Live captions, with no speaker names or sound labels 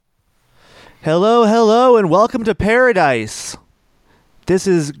Hello, hello, and welcome to Paradise. This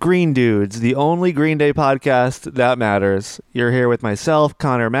is Green Dudes, the only Green Day podcast that matters. You're here with myself,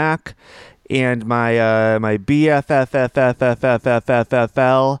 Connor Mack, and my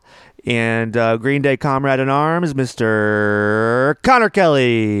BFFFFFFFFFL and Green Day comrade in arms, Mr. Connor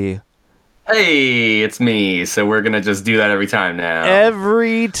Kelly. Hey, it's me. So we're gonna just do that every time now.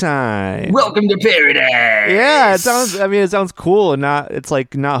 Every time. Welcome to Paradise. Yeah, it sounds cool and it's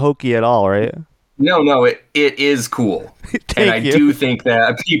not hokey at all, right? No, it is cool. And I do think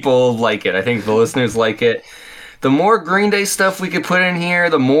that people like it. I think the listeners like it. The more Green Day stuff we could put in here,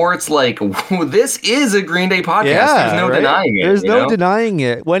 the more it's like, this is a Green Day podcast. Yeah, there's no denying it. There's no denying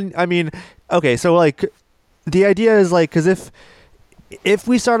it. Okay, so like the idea is like, because if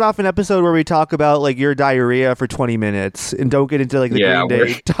we start off an episode where we talk about like your diarrhea for 20 minutes and don't get into like the Green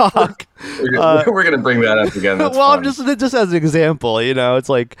Day talk, we're gonna bring that up again. That's well, fun. I'm just as an example, it's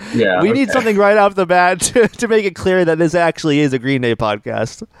like we need okay. something right off the bat to make it clear that this actually is a Green Day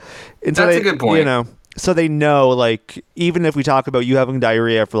podcast. And so that's a good point. So they know, like, even if we talk about you having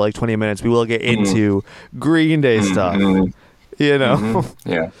diarrhea for like 20 minutes, we will get into Green Day stuff.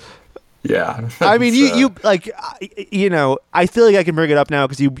 Yeah. I mean, you like, I feel like I can bring it up now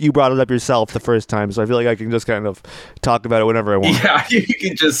because you brought it up yourself the first time, so I feel like I can just kind of talk about it whenever I want. Yeah, you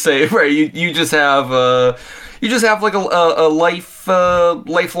can just say it, right. You just have like a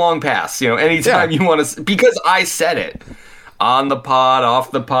lifelong pass. Anytime you want to, because I said it on the pod,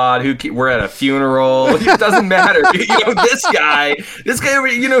 off the pod. We're at a funeral. It doesn't matter. This guy.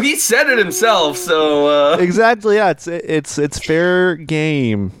 He said it himself. So exactly. Yeah, it's fair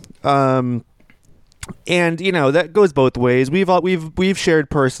game. And that goes both ways. We've shared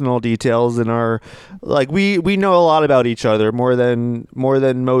personal details in our, like, we know a lot about each other more than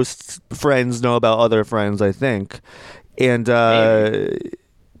most friends know about other friends, I think. And I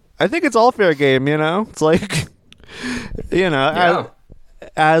think it's all fair game, It's like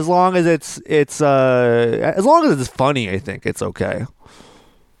as long as it's funny, I think it's okay.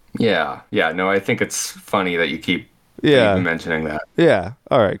 Yeah. No, I think it's funny that you keep mentioning that. Yeah.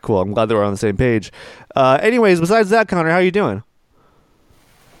 All right, cool. I'm glad that we're on the same page. Anyways, besides that, Connor, how are you doing?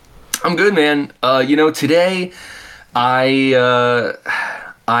 I'm good, man. Today I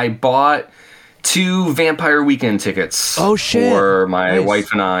bought 2 Vampire Weekend tickets. Oh, shit. For my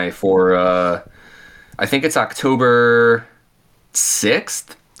wife and I for I think it's October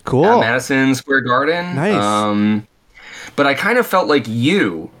 6th. Cool. At Madison Square Garden. Nice. But I kind of felt like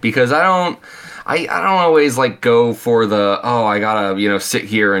you, because I don't always like go for the, I gotta, sit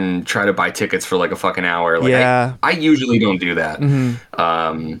here and try to buy tickets for like a fucking hour. Like, yeah. I usually don't do that.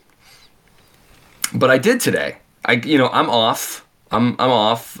 Mm-hmm. But I did today. I'm off. I'm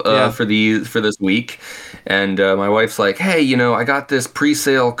off for this week, and my wife's like, hey, I got this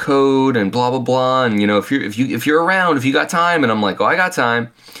pre-sale code and blah blah blah, and if you're around, if you got time, and I'm like, I got time.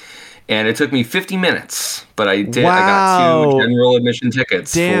 And it took me 50 minutes, but I did. Wow. I got 2 general admission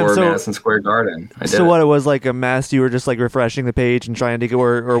tickets for Madison Square Garden. So what, it was like a mess? You were just like refreshing the page and trying to get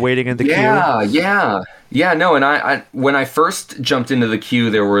or waiting in the queue? Yeah. No, and I when I first jumped into the queue,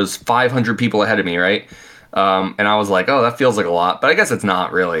 there was 500 people ahead of me, right? And I was like, that feels like a lot, but I guess it's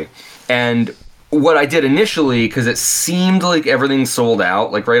not really. And what I did initially, because it seemed like everything sold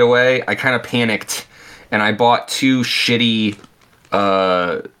out like right away, I kind of panicked, and I bought 2 shitty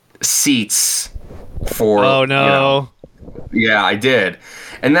seats for. Oh no. Yeah, I did.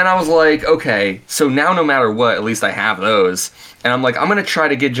 And then I was like, okay, so now no matter what, at least I have those. And I'm like, I'm gonna try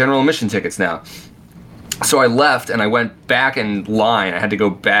to get general admission tickets now. So I left and I went back in line. I had to go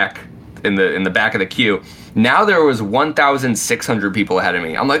back in the back of the queue. Now there was 1,600 people ahead of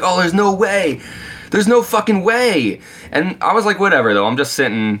me. I'm like, there's no way. There's no fucking way. And I was like, whatever though. I'm just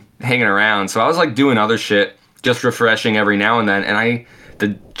sitting, hanging around. So I was like doing other shit, just refreshing every now and then. And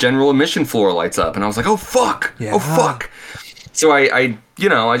the general admission floor lights up, and I was like, oh fuck. Yeah. Oh fuck. So I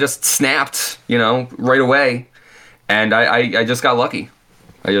just snapped, right away, and I just got lucky.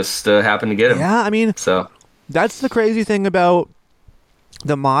 I just happened to get him. Yeah, I mean, so that's the crazy thing about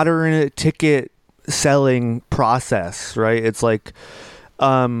the modern ticket selling process, right? It's like,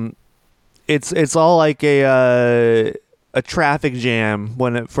 it's all like a traffic jam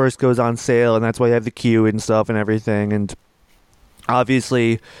when it first goes on sale, and that's why you have the queue and stuff and everything. And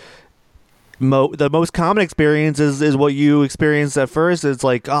obviously, the most common experience is what you experienced at first. It's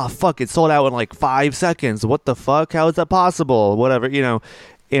like, oh fuck, it sold out in like 5 seconds. What the fuck? How is that possible? Whatever,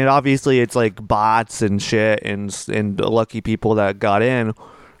 And obviously, it's like bots and shit and lucky people that got in.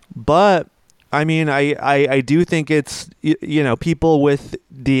 But I mean, I do think it's people with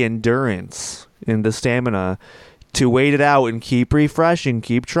the endurance and the stamina to wait it out and keep refreshing,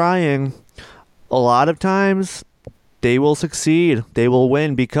 keep trying. a lot of times they will succeed. They will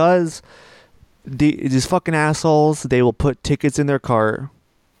win because these fucking assholes, they will put tickets in their cart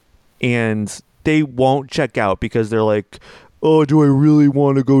and they won't check out because they're like, oh, do I really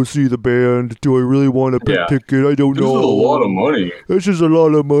want to go see the band? Do I really want to pay a ticket? I don't know. This is a lot of money. This is a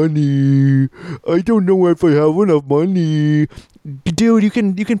lot of money. I don't know if I have enough money. Dude, you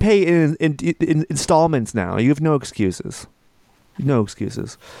can pay in installments now. You have no excuses. No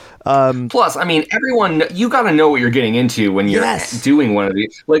excuses. Plus, I mean, everyone, you got to know what you're getting into when you're doing one of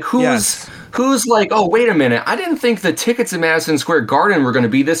these. Like, who's like, oh, wait a minute, I didn't think the tickets in Madison Square Garden were going to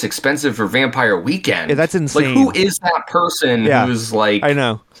be this expensive for Vampire Weekend. Yeah, that's insane. Like, who is that person who's like, I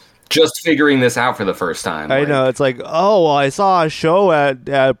know, just figuring this out for the first time? I know. It's like, oh, well, I saw a show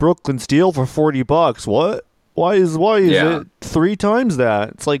at Brooklyn Steel for $40. What? Why is it 3 times that?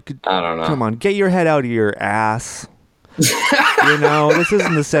 It's like, I don't know. Come on, get your head out of your ass. You know, this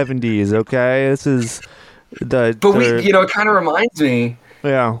isn't the 70s, okay? This is But it kind of reminds me.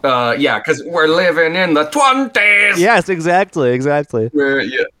 Yeah. Because we're living in the 20s. Yes, exactly.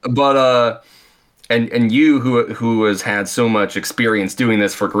 But and you who has had so much experience doing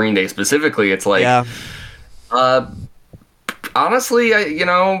this for Green Day specifically, it's like, honestly,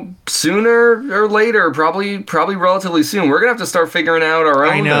 sooner or later, probably relatively soon, we're gonna have to start figuring out our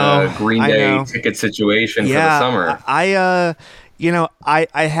own Green Day ticket situation for the summer. I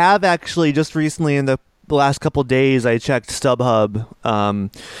have actually just recently in the last couple days I checked StubHub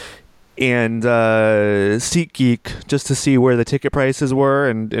and SeatGeek just to see where the ticket prices were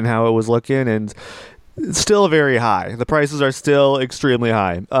and how it was looking, and it's still very high. The prices are still extremely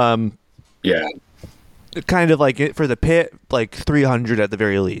high. Kind of like it for the pit, like $300 at the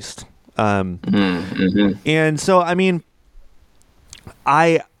very least. And so, I mean,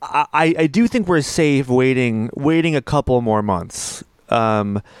 I do think we're safe waiting a couple more months,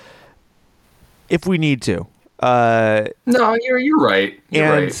 if we need to. No, you're right. You're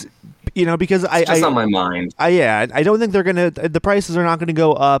right. Because it's just on my mind. I don't think the prices are not gonna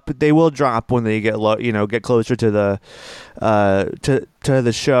go up. They will drop when they get get closer to the to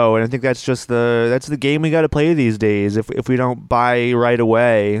the show, and I think that's just the game we got to play these days. If we don't buy right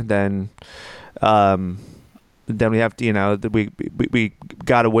away, then we have to we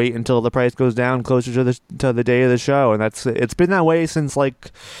got to wait until the price goes down closer to the day of the show, and it's been that way since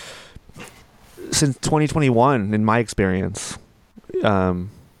 2021 in my experience.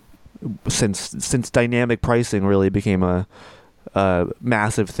 Since dynamic pricing really became a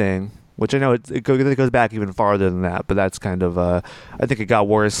massive thing, which I know it goes back even farther than that, but that's kind of I think it got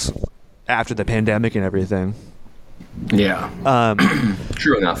worse after the pandemic and everything. Yeah.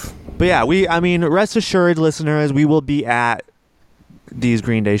 True enough. But yeah, rest assured, listeners, we will be at these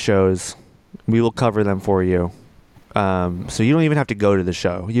Green Day shows. We will cover them for you. So you don't even have to go to the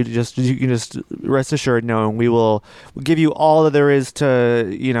show. You can just rest assured knowing we'll give you all that there is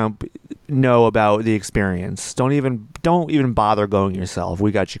to know about the experience. Don't even bother going yourself.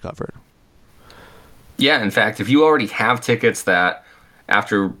 We got you covered. Yeah, in fact, if you already have tickets that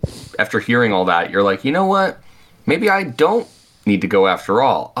after hearing all that, you're like, you know what? Maybe I don't need to go after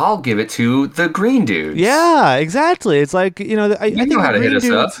all. I'll give it to the Green Dudes. Yeah, exactly. It's like, I think know how to hit us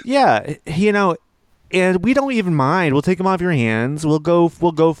up. Yeah, and we don't even mind. We'll take them off your hands. We'll go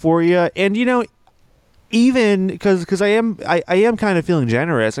for you. And even because I am kind of feeling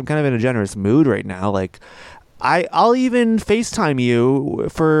generous. I'm kind of in a generous mood right now. Like I'll even FaceTime you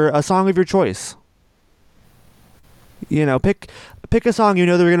for a song of your choice. Pick a song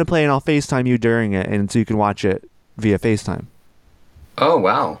that we're gonna play, and I'll FaceTime you during it, and so you can watch it via FaceTime. Oh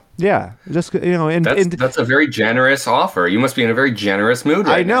wow. Yeah, just that's a very generous offer. You must be in a very generous mood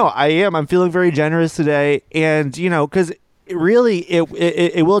right now. I know, I am. I'm feeling very generous today, and because really,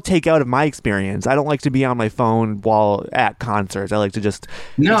 it will take out of my experience. I don't like to be on my phone while at concerts. I like to just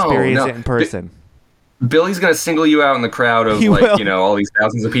experience it in person. Billy's gonna single you out in the crowd of all these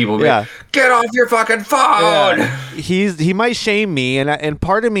thousands of people. Yeah. Get off your fucking phone. Yeah. He might shame me, and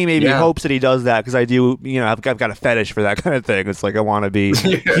part of me maybe hopes that he does that because I do. I've got a fetish for that kind of thing. It's like I want to be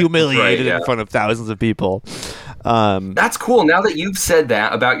humiliated in front of thousands of people. That's cool. Now that you've said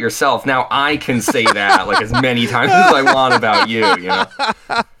that about yourself, now I can say that like as many times as I want about you.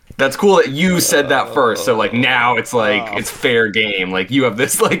 That's cool that you said that first. So like now it's like it's fair game. Like you have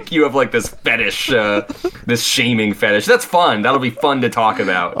this this fetish, this shaming fetish. That's fun. That'll be fun to talk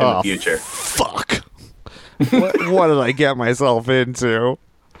about in the future. Fuck. What did I get myself into?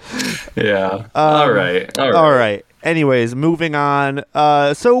 Yeah. All right. Anyways, moving on.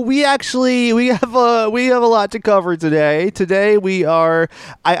 So we have a lot to cover today. Today we are.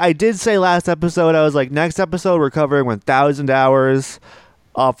 I did say last episode I was like, next episode we're covering 1,000 hours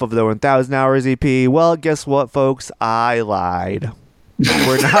off of the 1000 Hours EP. Well, guess what, folks? I lied.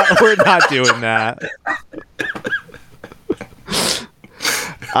 We're not doing that.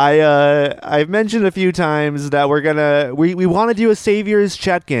 I've mentioned a few times that we want to do a Saviors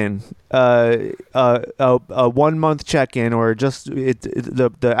check-in, a 1 month check-in, or just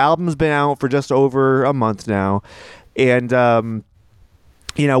the album's been out for just over a month now, and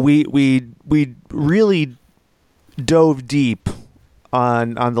we really dove deep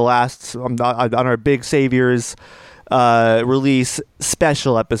on the last on our big Saviors release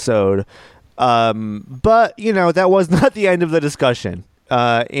special episode, but that was not the end of the discussion.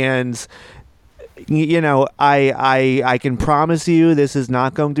 And I can promise you this is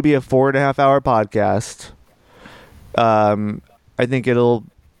not going to be a 4.5 hour podcast. I think it'll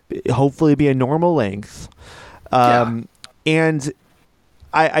hopefully be a normal length. And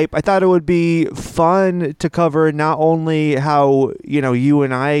I thought it would be fun to cover not only how you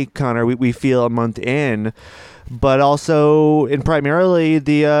and I, Connor, we feel a month in, but also and primarily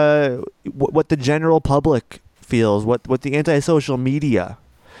the what the general public feels, what the antisocial media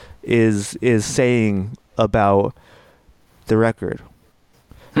is saying about the record.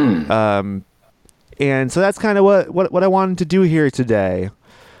 And so that's kind of what I wanted to do here today.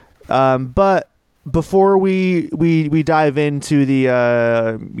 But before we dive into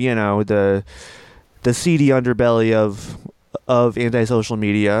the seedy underbelly of antisocial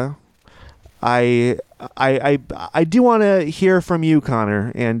media, I do want to hear from you,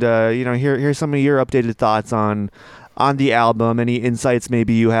 Connor, and hear some of your updated thoughts on the album. Any insights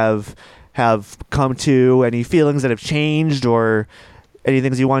maybe you have come to, any feelings that have changed, or any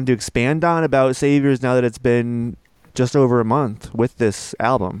things you wanted to expand on about Saviors now that it's been just over a month with this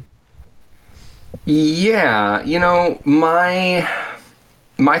album. Yeah,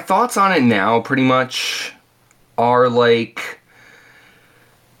 my thoughts on it now pretty much are like,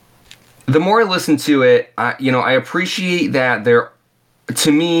 the more I listen to it, I appreciate that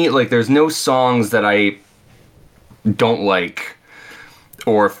to me, like, there's no songs that I don't like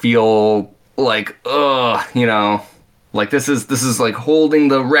or feel like, like this is like holding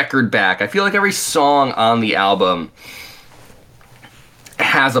the record back. I feel like every song on the album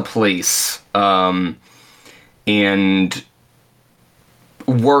has a place, and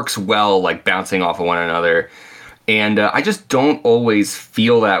works well, like bouncing off of one another. And I just don't always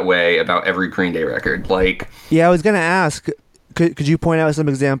feel that way about every Green Day record. Like, yeah, I was gonna ask, could you point out some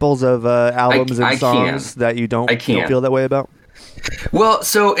examples of albums and songs that you don't feel that way about? Well,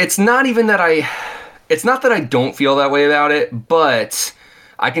 so it's not that I don't feel that way about it, but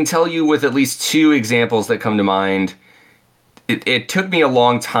I can tell you with at least two examples that come to mind. It took me a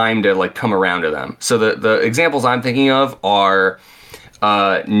long time to like come around to them. So the examples I'm thinking of are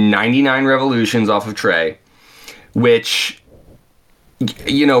 99 Revolutions off of Trey, which,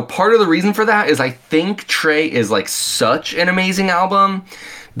 part of the reason for that is I think Trey is like such an amazing album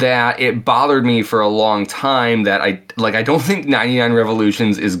that it bothered me for a long time that I don't think 99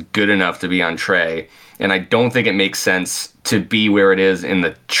 Revolutions is good enough to be on Trey, and I don't think it makes sense to be where it is in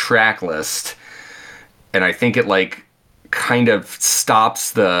the track list. And I think it like kind of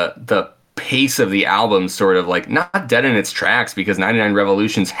stops the pace of the album, sort of like not dead in its tracks, because 99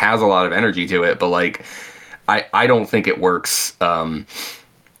 Revolutions has a lot of energy to it, but like I don't think it works.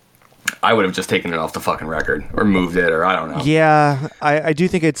 I would have just taken it off the fucking record or moved it, or I don't know. Yeah, I do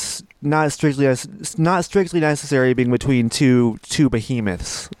think it's not strictly necessary being between two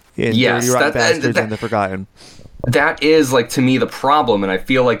behemoths in Dirty Rotten Bastards and The Forgotten. That is, like, to me, the problem, and I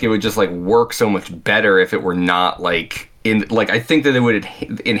feel like it would just like work so much better if it were not like I think that it would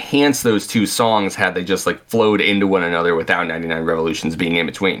enhance those two songs had they just like flowed into one another without 99 Revolutions being in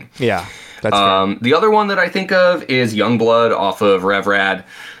between. Yeah, that's fair. The other one that I think of is Youngblood off of Rev Rad,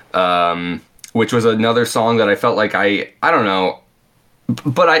 which was another song that I felt like I don't know,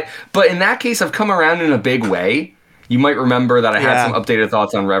 but in that case I've come around in a big way. You might remember that I had some updated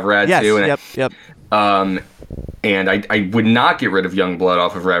thoughts on Rev Rad too. And yep. And I would not get rid of Youngblood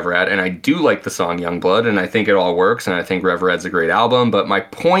off of Rev Rad, and I do like the song Youngblood, and I think it all works, and I think Rev Rad's a great album. But my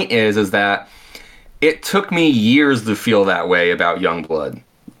point is that it took me years to feel that way about Youngblood,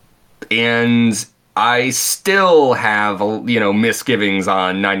 and I still have misgivings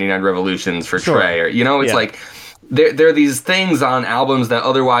on 99 Revolutions for Trey. Or, it's like there are these things on albums that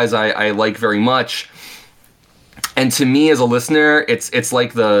otherwise I like very much. And to me as a listener, it's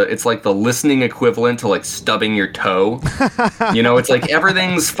like the listening equivalent to like stubbing your toe. It's like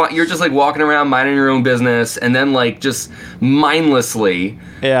everything's fun. You're just like walking around minding your own business, and then like just mindlessly,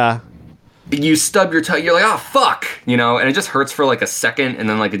 you stub your toe. You're like, oh fuck, and it just hurts for like a second, and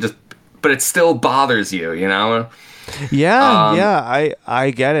then like but it still bothers you, Yeah,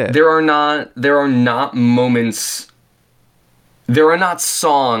 I get it. There are not moments, there are not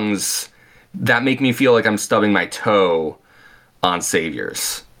songs that make me feel like I'm stubbing my toe on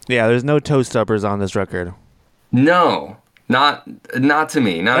Saviors. Yeah, there's no toe stubbers on this record. No, not to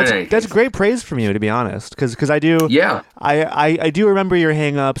me. Not in any That's case. great praise from you, to be honest, because I do. Yeah. I do remember your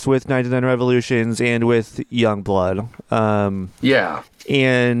hang-ups with 99 Revolutions and with Youngblood. Yeah.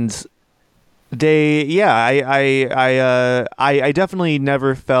 And I definitely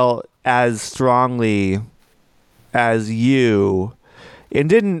never felt as strongly as you,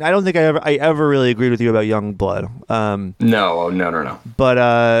 and I don't think I ever really agreed with you about Youngblood. No.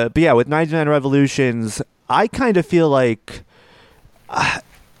 But yeah, with 99 Revolutions, I kind of feel like I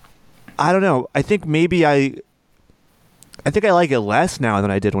don't know. I think maybe I think I like it less now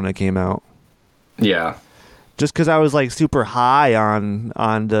than I did when it came out. Yeah. Just because I was like super high on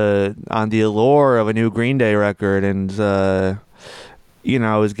the allure of a new Green Day record, and I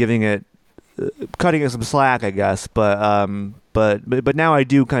was cutting it some slack, I guess. But now I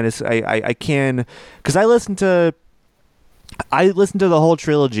do kind of I can, because I listened to the whole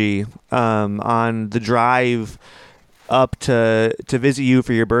trilogy on the drive up to visit you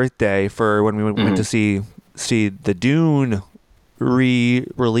for your birthday, for when we went to see the Dune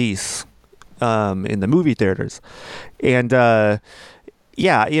re-release in the movie theaters. And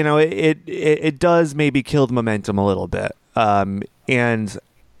it does maybe kill the momentum a little bit. And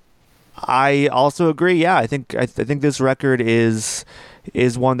I also agree. Yeah, I think this record is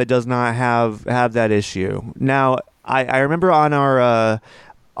one that does not have that issue. Now, I remember on our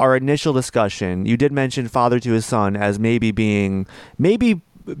initial discussion, you did mention Father to His Son as maybe being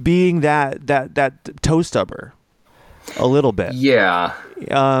that toe stubber a little bit. Yeah.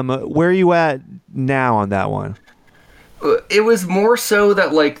 Where are you at now on that one? It was more so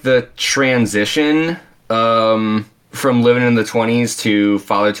that, like, the transition from Living in the 20s to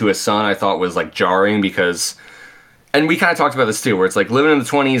Father to His Son, I thought was, like, jarring, because, and we kind of talked about this too, where it's like Living in the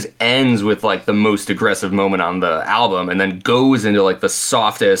 20s ends with, like, the most aggressive moment on the album, and then goes into, like, the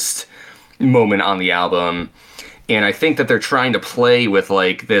softest moment on the album. And I think that they're trying to play with,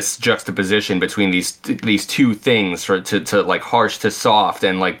 like, this juxtaposition between these two things, to like harsh to soft,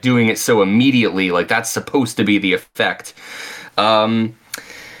 and, like, doing it so immediately, like that's supposed to be the effect. I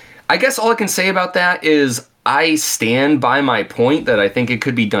guess all I can say about that is I stand by my point that I think it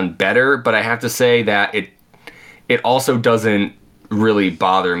could be done better, but I have to say that it also doesn't really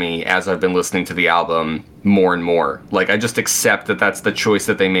bother me as I've been listening to the album more and more. Like, I just accept that that's the choice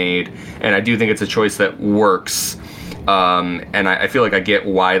that they made, and I do think it's a choice that works. And I feel like I get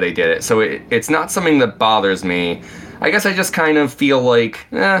why they did it. So it's not something that bothers me. I guess I just kind of feel like,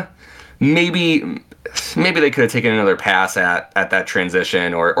 maybe they could have taken another pass at that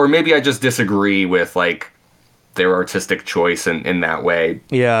transition, or maybe I just disagree with, like, their artistic choice in that way.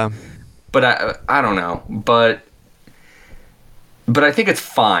 Yeah. But I don't know. But I think it's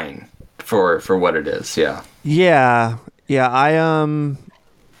fine for what it is. Yeah. Yeah. I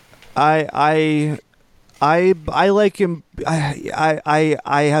like him. I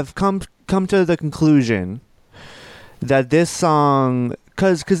have come to the conclusion that this song,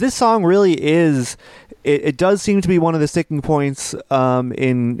 because this song really is, it does seem to be one of the sticking points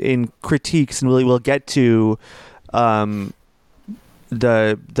in critiques, and really we'll get to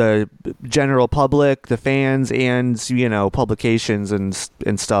the general public, the fans, and publications and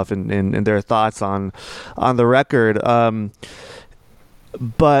stuff, and their thoughts on the record.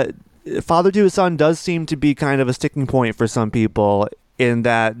 But Father to His Son does seem to be kind of a sticking point for some people, in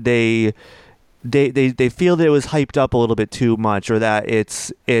that they feel that it was hyped up a little bit too much, or that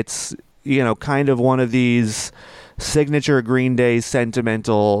it's kind of one of these signature Green Day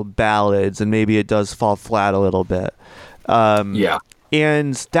sentimental ballads, and maybe it does fall flat a little bit. Yeah.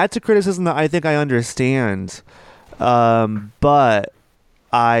 And that's a criticism that I think I understand. But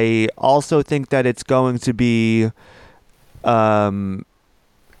I also think that it's going to be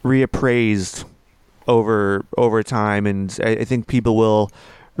reappraised over time, and I think people will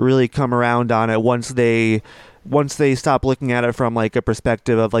really come around on it once they stop looking at it from, like, a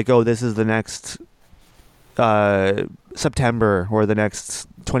perspective of, like, oh, this is the next September, or the next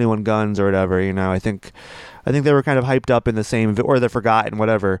 21 Guns, or whatever. I think they were kind of hyped up in the same, or The Forgotten,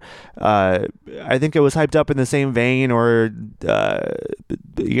 whatever. I think it was hyped up in the same vein, or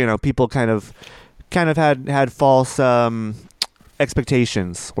people kind of had false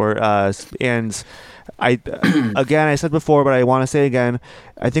expectations, or and I again, I said before, but I want to say again,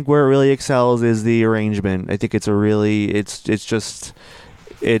 I think where it really excels is the arrangement. I think it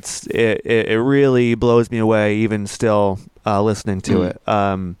really blows me away, even still listening to it.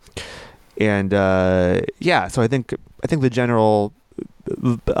 So I think the general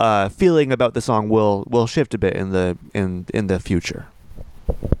feeling about the song will shift a bit in the future.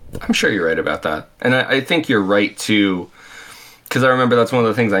 I'm sure you're right about that. And I think you're right, too, because I remember that's one of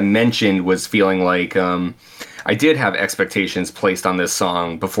the things I mentioned was feeling like I did have expectations placed on this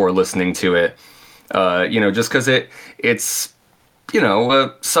song before listening to it. Just because it's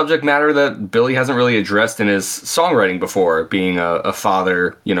a subject matter that Billy hasn't really addressed in his songwriting before, being a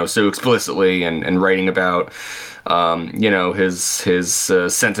father, so explicitly and writing about,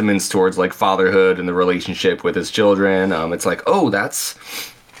 his sentiments towards like fatherhood and the relationship with his children. It's like, oh, that's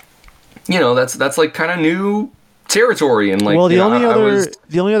like kind of new territory. And like, well, the only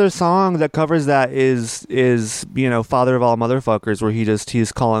other song that covers that is Father of All Motherfuckers, where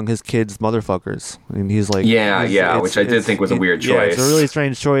he's calling his kids motherfuckers, and he's like, which I did think was a weird choice. Yeah, it's a really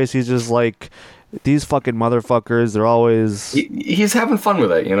strange choice. He's just like, these fucking motherfuckers, they're always he's having fun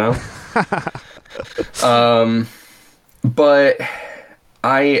with it, but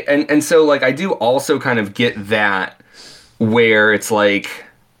so like I do also kind of get that, where it's like,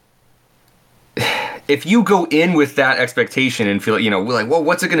 if you go in with that expectation and feel, like, well,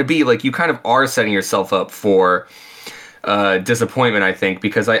 what's it going to be? Like, you kind of are setting yourself up for disappointment, I think,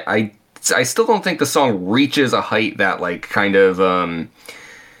 because I still don't think the song reaches a height that, like, kind of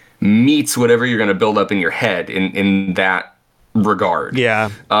meets whatever you're going to build up in your head in that regard. Yeah.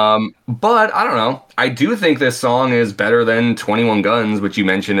 But I don't know. I do think this song is better than 21 Guns, which you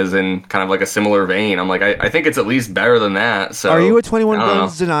mentioned is in kind of like a similar vein. I'm like, I think it's at least better than that. So are you a 21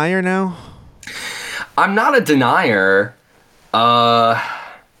 Guns denier now? I'm not a denier.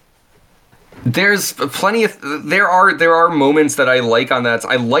 There's plenty of there are moments that I like on that.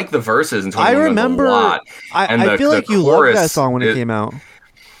 I like the verses in 21 I remember Guns a lot. I feel like you loved that song when it came out.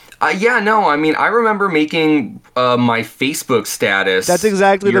 I mean, I remember making my Facebook status. That's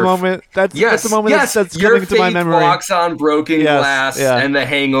exactly the moment. That's the moment that's coming to my memory. Your faith walks on broken glass, and the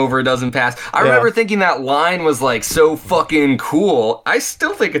hangover doesn't pass. I remember thinking that line was like so fucking cool. I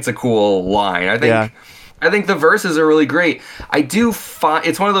still think it's a cool line. I think the verses are really great. I do find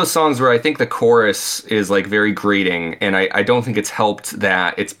it's one of those songs where I think the chorus is like very grating, and I don't think it's helped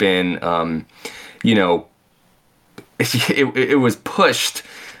that it's been, it was pushed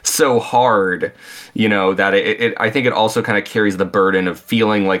so hard, that I think it also kind of carries the burden of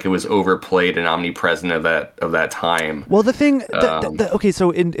feeling like it was overplayed and omnipresent of that time. Well, the thing, okay, so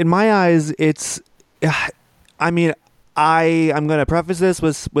in my eyes, it's, I mean, I'm gonna preface this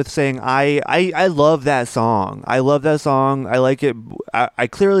with saying I love that song. I love that song. I like it. I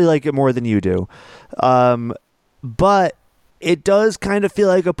clearly like it more than you do, but it does kind of feel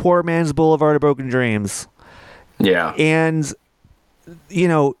like a poor man's Boulevard of Broken Dreams. Yeah, and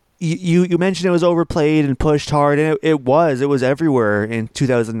you mentioned it was overplayed and pushed hard, and it was everywhere in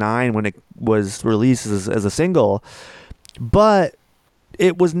 2009 when it was released as a single, but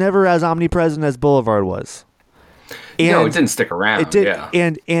it was never as omnipresent as Boulevard was. And it didn't stick around. It did, yeah.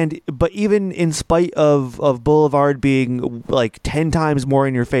 But even in spite of Boulevard being like 10 times more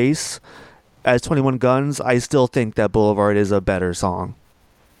in your face as 21 Guns, I still think that Boulevard is a better song.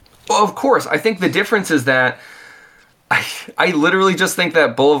 Well, of course. I think the difference is that I literally just think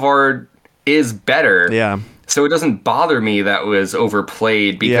that Boulevard is better. Yeah. So it doesn't bother me that it was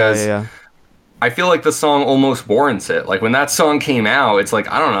overplayed, because I feel like the song almost warrants it. Like when that song came out, it's like,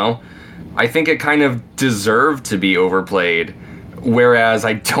 I don't know, I think it kind of deserved to be overplayed. Whereas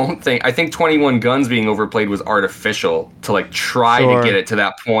I think 21 Guns being overplayed was artificial to like try to get it to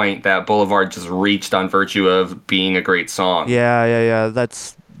that point that Boulevard just reached on virtue of being a great song. Yeah.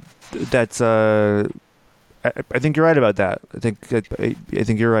 That's I think you're right about that. I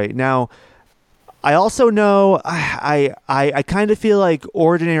think you're right. Now, I also know I kind of feel like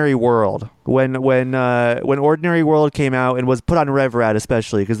Ordinary World when Ordinary World came out and was put on Rev Rad,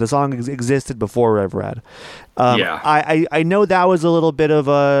 especially because the song existed before Rev Rad. I know that was a little bit of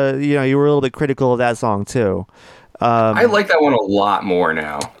you were a little bit critical of that song too. I like that one a lot more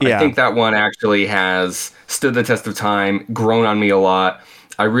now. Yeah. I think that one actually has stood the test of time, grown on me a lot.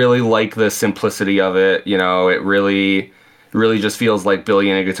 I really like the simplicity of it. It really just feels like Billy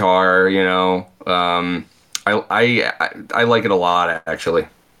and a guitar. I like it a lot, actually.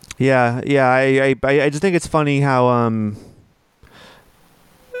 Yeah. I just think it's funny how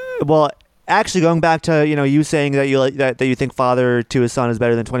well, actually going back to you saying that you like that you think Father to His Son is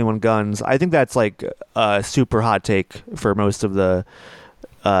better than 21 Guns. I think that's like a super hot take for most of the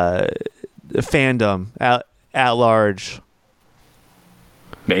fandom at large.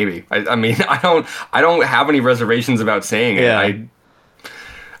 Maybe. I mean, I don't have any reservations about saying it. Yeah.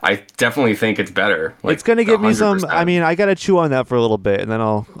 I definitely think it's better. Like, it's gonna give me some. 100%. I mean, I gotta chew on that for a little bit, and then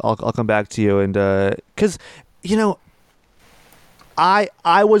I'll come back to you. And because I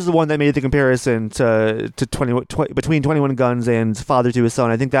was the one that made the comparison to between 21 Guns and Father to His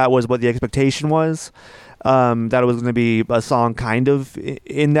Son. I think that was what the expectation was. That it was going to be a song kind of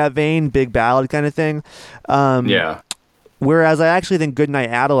in that vein, big ballad kind of thing. Yeah. Whereas I actually think Goodnight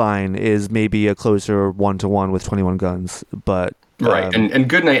Adeline is maybe a closer 1-to-1 with 21 Guns, but right. And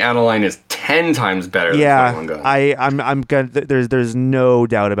Goodnight Adeline is 10 times better than 21 Guns. I'm gonna. There's no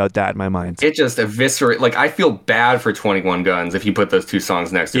doubt about that in my mind. It just eviscerates. Like, I feel bad for 21 Guns if you put those two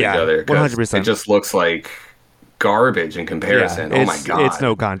songs next to each other. 100%. It just looks like garbage in comparison. Yeah, oh my god, it's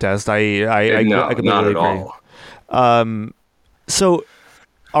no contest. I completely not at agree. all. So,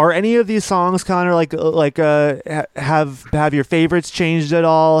 are any of these songs, Connor, have your favorites changed at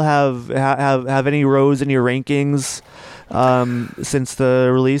all? Have any rose in your rankings since the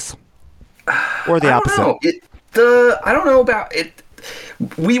release, or the opposite? I don't know about it.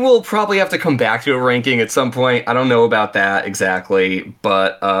 We will probably have to come back to a ranking at some point. I don't know about that exactly,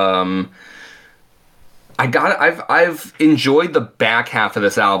 but I've enjoyed the back half of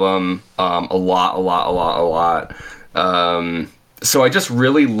this album a lot. So I just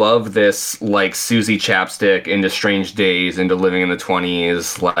really love this, like, Susie Chapstick into Strange Days, into Living in the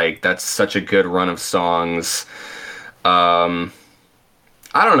 20s. Like, that's such a good run of songs. I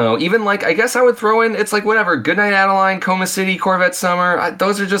don't know. Even, like, I guess I would throw in, it's like, whatever, Goodnight Adeline, Coma City, Corvette Summer.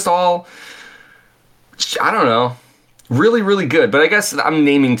 Those are just all, I don't know, really, really good. But I guess I'm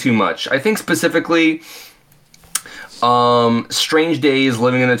naming too much. I think specifically Strange Days,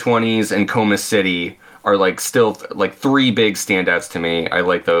 Living in the 20s, and Coma City are, like, still, like, three big standouts to me. I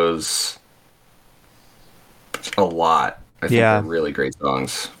like those a lot. I think they're really great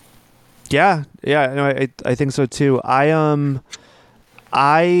songs. Yeah, no, I think so too. I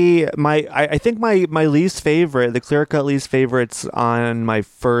think my least favorite, the clear cut least favorites on my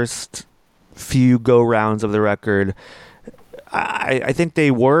first few go rounds of the record, I think they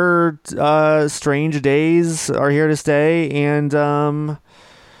were Strange Days Are Here to Stay, and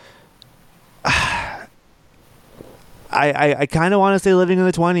I kind of want to say Living in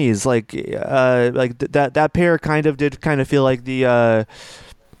the 20s. That pair kind of did kind of feel like the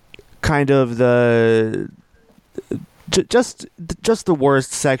just the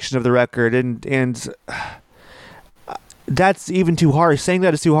worst section of the record, and that's even too harsh. Saying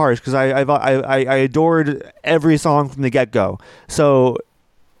that is too harsh, because I adored every song from the get go. So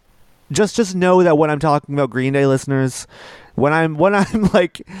just know that when I'm talking about Green Day, listeners, when I'm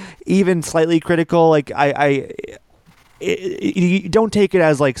like even slightly critical, like you don't take it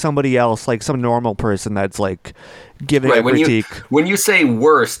as like somebody else, like some normal person that's like giving a critique. When you say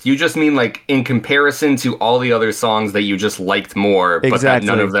worst, you just mean like in comparison to all the other songs that you just liked more, but that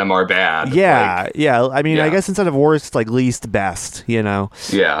none of them are bad. Yeah, yeah. I mean, I guess instead of worst, like least best,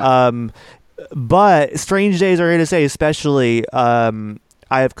 Yeah. But Strange Days Are Here to Stay, especially, I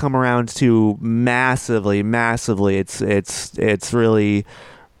have come around to massively. It's really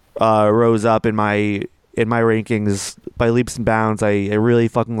rose up in my rankings by leaps and bounds. I really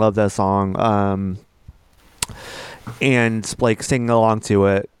fucking love that song. And like singing along to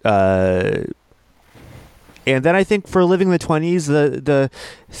it. And then I think for Living in the 20s,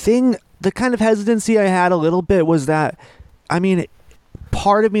 the kind of hesitancy I had a little bit was that, I mean,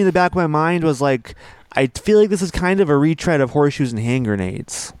 part of me in the back of my mind was like, I feel like this is kind of a retread of Horseshoes and Hand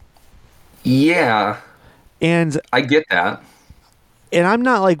Grenades. Yeah. And I get that. And I'm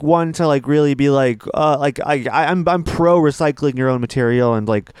not like one to like really be like I'm pro recycling your own material and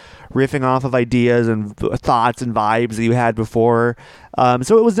like riffing off of ideas and thoughts and vibes that you had before.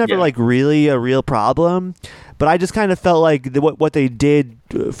 So it was never like really a real problem, but I just kind of felt like what they did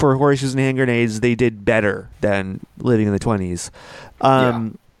for Horseshoes and Hand Grenades, they did better than Living in the 20s.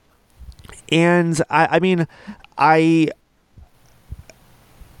 And I mean, I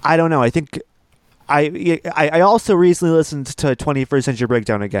don't know. I think I also recently listened to 21st Century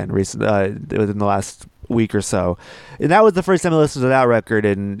Breakdown again within the last week or so, and that was the first time I listened to that record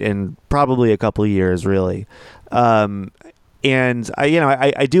in probably a couple of years, really. And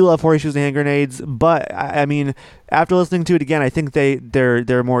I do love Horseshoes and Hand Grenades, but I mean, after listening to it again, I think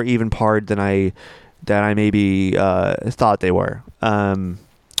they're more even parred than I maybe thought they were.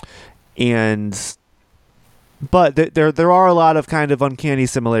 But there are a lot of kind of uncanny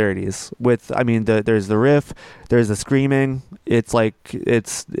similarities with, I mean, there's the riff, there's the screaming. It's like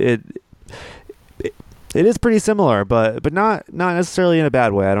it is pretty similar, but not necessarily in a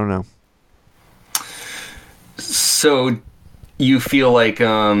bad way. I don't know. So you feel like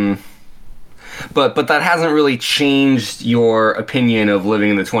But that hasn't really changed your opinion of Living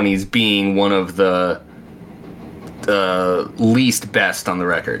in the 20s being one of the least best on the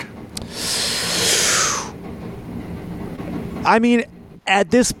record. I mean,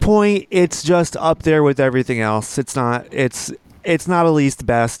 at this point, it's just up there with everything else. It's not a least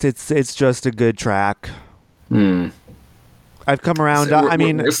best. It's just a good track. I've come around. So I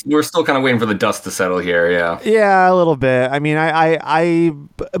mean, we're still kind of waiting for the dust to settle here. Yeah. Yeah, a little bit. I mean,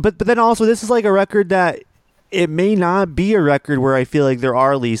 but then also this is like a record that it may not be a record where I feel like there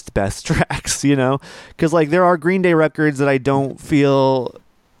are least best tracks, you know, because like there are Green Day records that I don't feel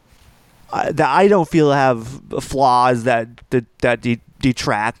have flaws that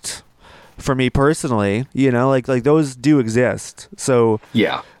detract for me personally, you know, like those do exist. So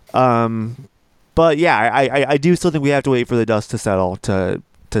yeah. But yeah, I do still think we have to wait for the dust to settle to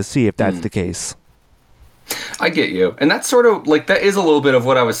see if that's the case. I get you. And that's sort of like, that is a little bit of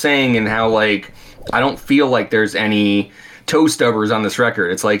what I was saying, and how like I don't feel like there's any toe stubbers on this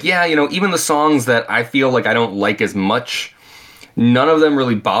record. It's like, yeah, you know, even the songs that I feel like I don't like as much, none of them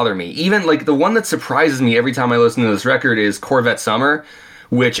really bother me. Even like the one that surprises me every time I listen to this record is Corvette Summer,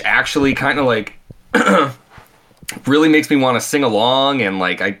 which actually kind of like really makes me want to sing along, and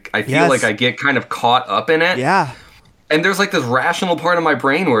like I feel like I get kind of caught up in it. Yeah. And there's like this rational part of my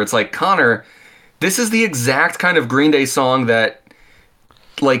brain where it's like, Connor, this is the exact kind of Green Day song that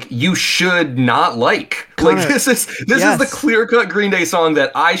like you should not like. Connor, like this is the clear-cut Green Day song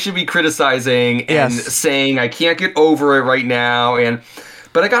that I should be criticizing and saying I can't get over it right now.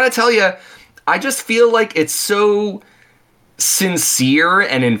 But I gotta tell you, I just feel like it's so sincere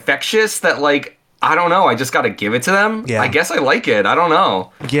and infectious that like, I don't know, I just gotta give it to them. Yeah. I guess I like it. I don't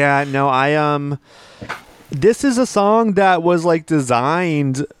know. Yeah, no, this is a song that was like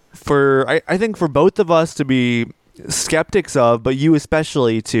designed for I think for both of us to be skeptics of, but you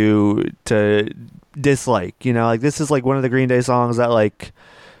especially to dislike, you know, like this is like one of the Green Day songs that like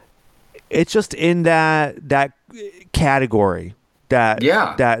it's just in that category that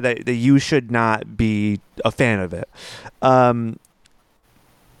you should not be a fan of it.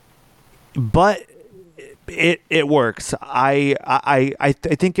 But it works. I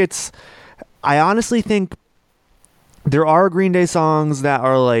think I honestly think there are Green Day songs that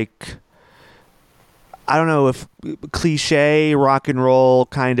are like, I don't know if cliche rock and roll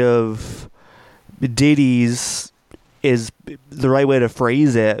kind of ditties is the right way to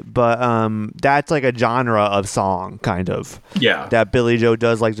phrase it, but that's like a genre of song kind of that Billy Joe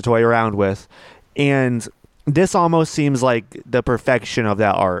does like to toy around with, and this almost seems like the perfection of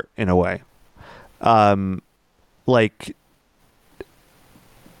that art in a way. Like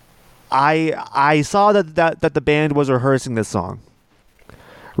I saw that the band was rehearsing this song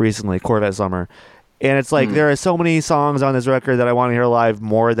recently, Corvette Summer, and it's like there are so many songs on this record that I want to hear live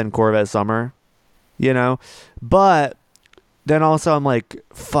more than Corvette Summer, you know, but then also I'm like,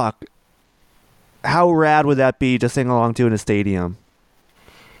 fuck, how rad would that be to sing along to in a stadium?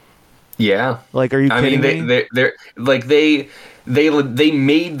 Yeah. Like, are you kidding me? They're like they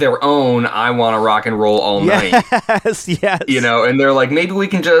made their own I Want to Rock and Roll All Night. Yes. You know, and they're like, maybe we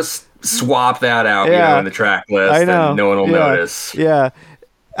can just swap that out, you know, in the track list. I know. And no one will notice. Yeah.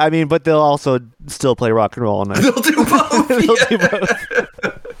 I mean, but they'll also still play rock and roll all night. They'll do both. Do both.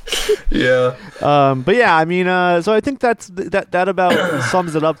 Yeah. But yeah, I mean, so I think that about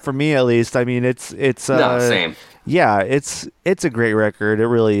sums it up for me, at least. I mean, it's same. Yeah, it's a great record. It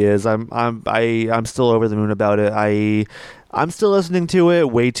really is. I'm still over the moon about it. I'm still listening to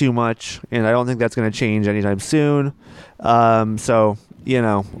it way too much, and I don't think that's going to change anytime soon. So you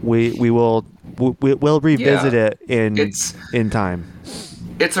know, we'll revisit it in time.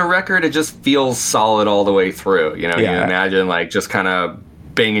 It's a record. It just feels solid all the way through. You know, you imagine like just kind of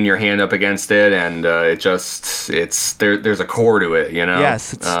banging your hand up against it, and there's a core to it. You know.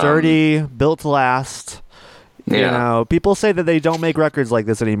 Yes, it's sturdy, built to last. You know, people say that they don't make records like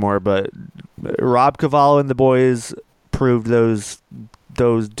this anymore, but Rob Cavallo and the boys proved those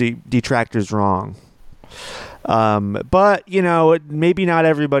detractors wrong. But you know, maybe not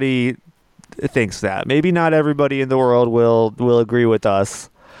everybody thinks that. Maybe not everybody in the world will agree with us.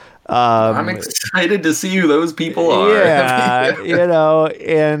 I'm excited to see who those people are. Yeah, you know,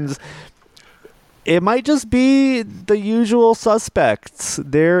 and it might just be the usual suspects.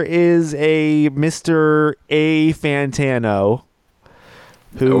 There is a Mr. A. Fantano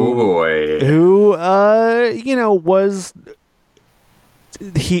who you know, was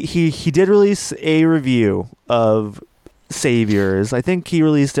he did release a review of Saviors. I think he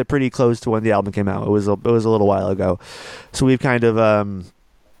released it pretty close to when the album came out. It was a little while ago, so we've kind of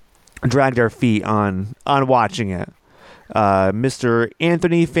dragged our feet on watching it. Mr.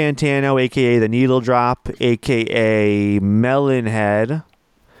 Anthony Fantano, aka the Needle Drop, aka Melonhead,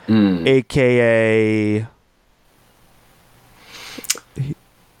 aka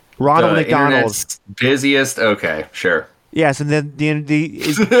Ronald The McDonald. internet's busiest. Okay, sure. Yes, and then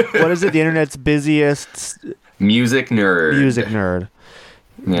what is it? The internet's busiest Music nerd. music nerd.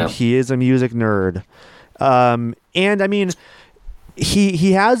 Yeah. He is a music nerd. And I mean,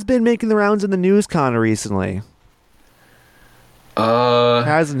 he has been making the rounds in the news kind of recently.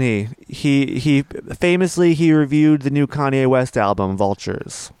 Hasn't he? He famously reviewed the new Kanye West album,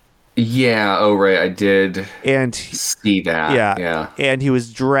 Vultures. Yeah. Oh, right. I did And see that. Yeah. and he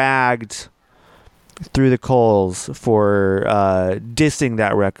was dragged through the coals for dissing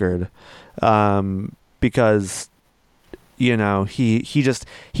that record, because he just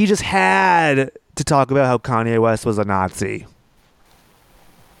had to talk about how Kanye West was a Nazi,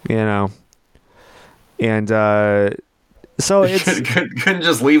 and so it's couldn't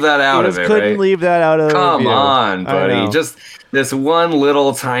just leave that out of it. Couldn't right? leave that out of the Come review. on, I buddy. know. Just this one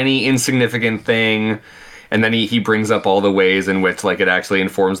little tiny insignificant thing. And then he brings up all the ways in which like it actually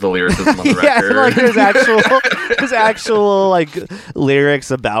informs the lyricism on the record. Like there's actual like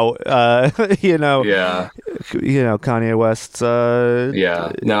lyrics about Kanye West's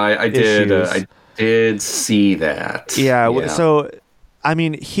yeah. No, I did I did see that. Yeah. So I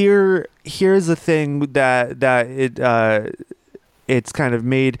mean, here's the thing that it's kind of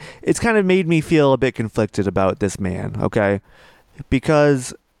made me feel a bit conflicted about this man, okay?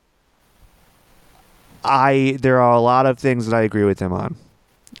 Because there are a lot of things that I agree with him on.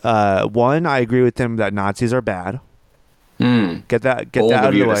 One, I agree with him that Nazis are bad. Get that Bold out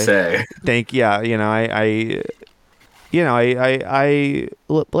of the to way. Say.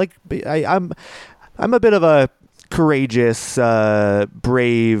 I'm a bit of a courageous,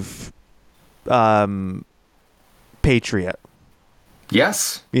 brave, patriot.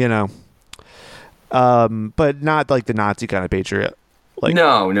 Yes. But not like the Nazi kind of patriot. Like,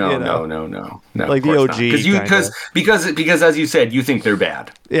 no. Like the OG, because as you said, you think they're bad.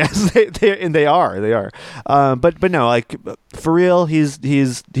 Yes, they are. But no, like for real, he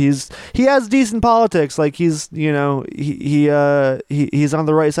has decent politics. Like he's he's on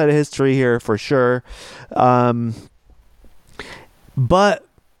the right side of history here for sure. But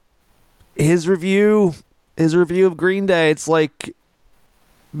his review of Green Day, it's like,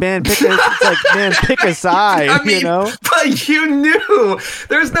 man, pick a side, But you knew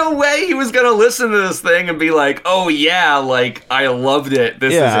there's no way he was gonna listen to this thing and be like, "Oh yeah, like I loved it.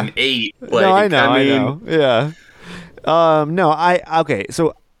 This is an 8." Like, no, I know. Yeah. Okay.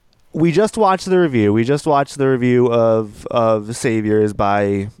 So we just watched the review. We just watched the review of Saviors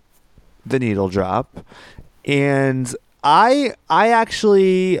by the Needle Drop, and I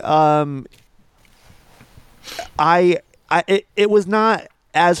actually it was not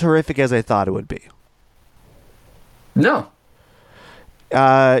as horrific as I thought it would be. No.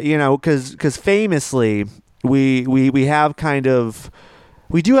 Because famously we do have kind of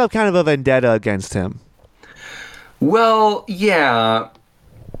a vendetta against him. Well, yeah.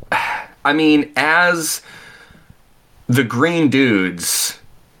 I mean, as the Green Dudes,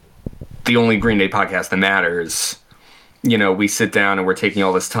 the only Green Day podcast that matters, we sit down and we're taking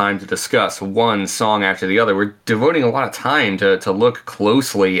all this time to discuss one song after the other. We're devoting a lot of time to look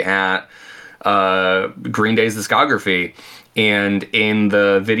closely at Green Day's discography. And in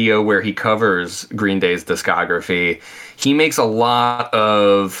the video where he covers Green Day's discography, he makes a lot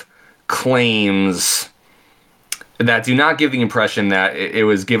of claims that do not give the impression that it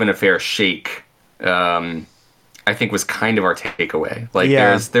was given a fair shake. I think was kind of our takeaway. Like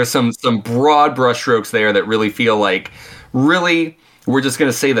there's some broad brushstrokes there that really feel like, really, we're just going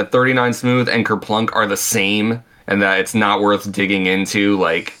to say that 39 Smooth and Kerplunk are the same and that it's not worth digging into,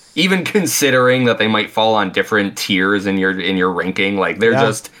 like, even considering that they might fall on different tiers in your ranking. Like, they're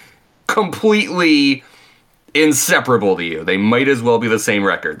just completely inseparable to you. They might as well be the same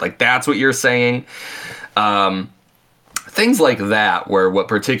record. Like, that's what you're saying. Things like that were what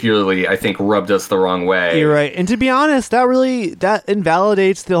particularly, I think, rubbed us the wrong way. You're right. And to be honest, that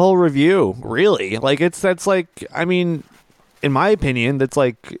invalidates the whole review, really. Like, that's like, I mean, in my opinion, that's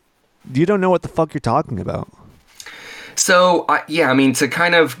like, you don't know what the fuck you're talking about. So, I mean, to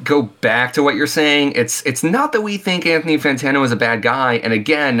kind of go back to what you're saying, it's not that we think Anthony Fantano is a bad guy. And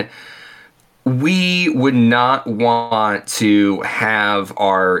again, we would not want to have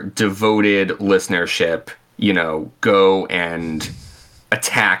our devoted listenership, go and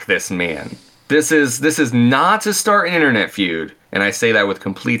attack this man. This is not to start an internet feud. And I say that with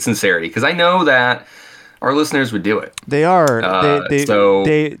complete sincerity, because I know that our listeners would do it. They are. So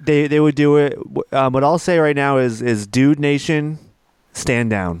They would do it. What I'll say right now is Dude Nation, stand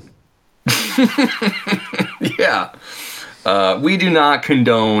down. Yeah. We do not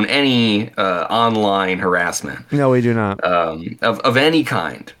condone any online harassment. No, we do not. Of any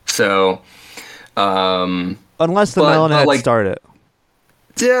kind. So, unless the Melonheads start it.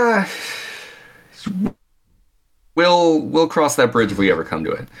 Yeah. We'll cross that bridge if we ever come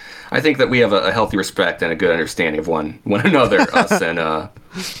to it. I think that we have a healthy respect and a good understanding of one another, us and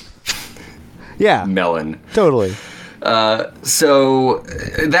yeah, Melon. Totally. So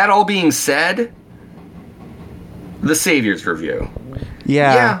that all being said, the Saviors review.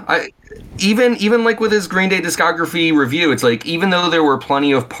 Yeah. Even like with his Green Day discography review, it's like, even though there were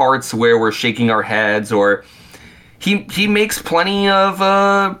plenty of parts where we're shaking our heads, or he makes plenty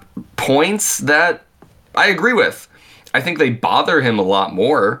of points that I agree with. I think they bother him a lot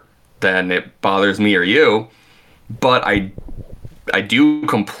more than it bothers me or you, but I do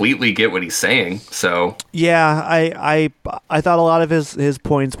completely get what he's saying. So yeah, I thought a lot of his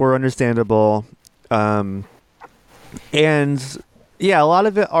points were understandable, and yeah, a lot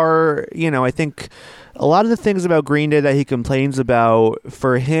of it are, I think a lot of the things about Green Day that he complains about,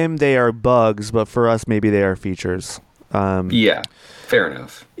 for him they are bugs, but for us maybe they are features. Yeah, fair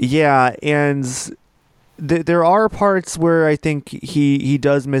enough. Yeah, and there are parts where I think he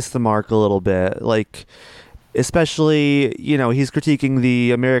does miss the mark a little bit, like especially, he's critiquing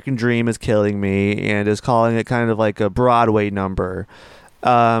the American Dream is Killing Me and is calling it kind of like a Broadway number,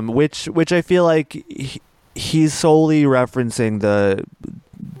 which I feel like he's solely referencing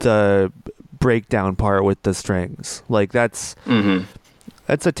the breakdown part with the strings. Like that's a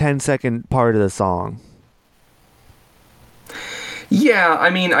 10-second part of the song. Yeah, I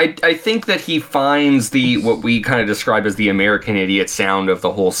mean, I think that he finds what we kind of describe as the American Idiot sound of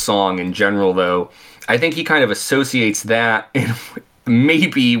the whole song in general, though. I think he kind of associates that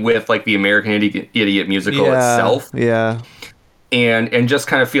maybe with like the American Idiot musical itself. Yeah. And just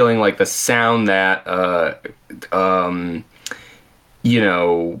kind of feeling like the sound that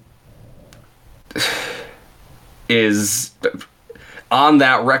is on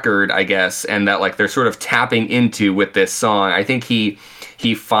that record, I guess, and that like they're sort of tapping into with this song. I think he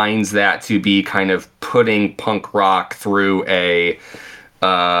finds that to be kind of putting punk rock through a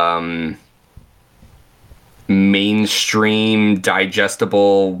mainstream,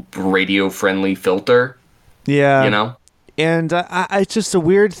 digestible, radio-friendly filter. Yeah, and it's just a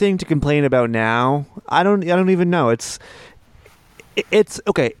weird thing to complain about now. I don't even know. It's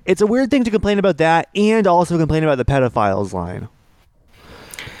okay. It's a weird thing to complain about that, and also complain about the pedophiles line.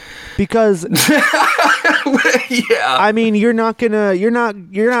 Because yeah, I mean, you're not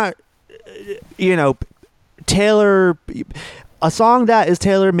tailor a song that is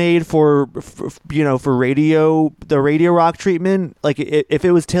tailor made for radio, the radio rock treatment. Like if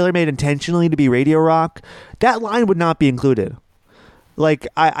it was tailor made intentionally to be radio rock, that line would not be included. Like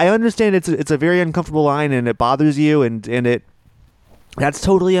I understand it's a very uncomfortable line and it bothers you and that's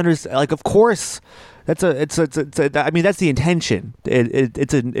totally like, of course. I mean, that's the intention.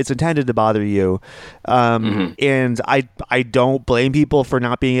 It's intended to bother you, and I don't blame people for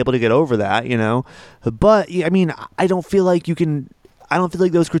not being able to get over that, But I mean, I don't feel like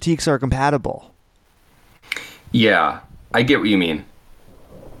those critiques are compatible. Yeah, I get what you mean.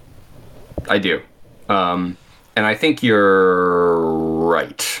 I do, and I think you're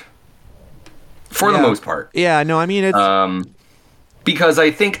right for the most part. Yeah, no, I mean it's. Because I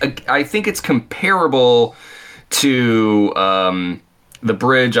think it's comparable to the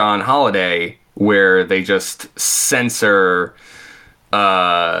bridge on Holiday, where they just censor,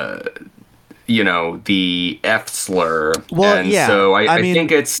 the F slur. Well, and so I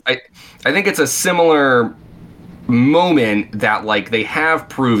think it's a similar moment that like they have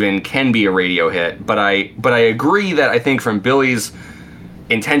proven can be a radio hit. But I agree that I think from Billy's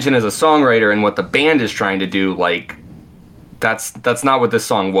intention as a songwriter and what the band is trying to do, like. That's not what this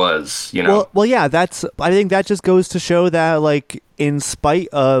song was, Well, yeah, I think that just goes to show that, like, in spite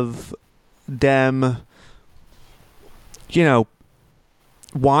of them,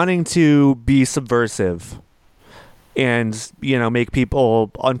 wanting to be subversive and, make people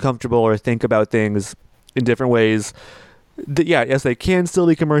uncomfortable or think about things in different ways, yes, they can still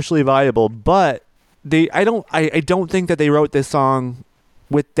be commercially viable, but I don't think that they wrote this song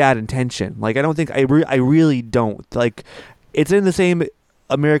with that intention. Like, I don't think I really don't. Like, it's in the same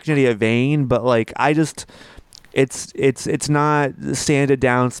American Idiot vein, but like it's not sanded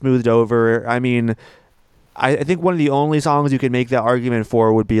down, smoothed over. I mean, I think one of the only songs you could make that argument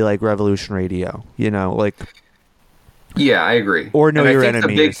for would be like Revolution Radio, like. Yeah, I agree. Or Know Your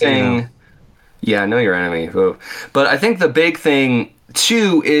Enemy. Enemies. Yeah, know your enemy. Ooh. But I think the big thing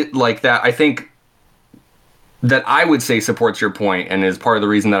too, it like that. I think that I would say supports your point and is part of the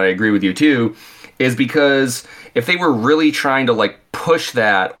reason that I agree with you too, is because if they were really trying to like push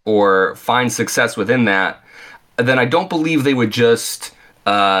that or find success within that, then I don't believe they would just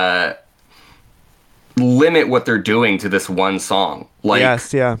limit what they're doing to this one song. Like,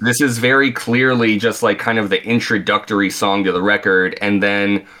 Yes, yeah. this is very clearly just like kind of the introductory song to the record, and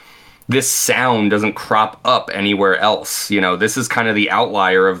then this sound doesn't crop up anywhere else. You know, this is kind of the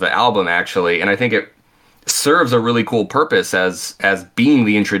outlier of the album, actually, and I think it serves a really cool purpose as being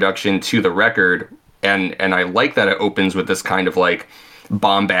the introduction to the record, and I like that it opens with this kind of like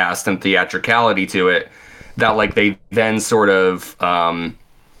bombast and theatricality to it that like they then sort of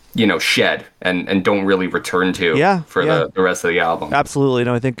shed and don't really return to for the rest of the album. Absolutely.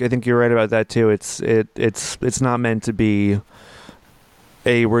 No, I think you're right about that too. It's not meant to be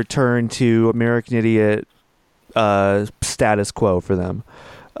a return to American Idiot status quo for them.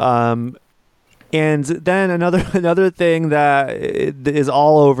 And then another thing that is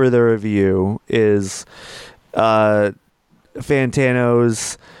all over the review is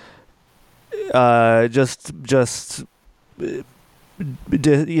Fantano's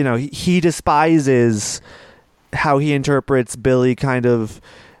he despises how he interprets Billy kind of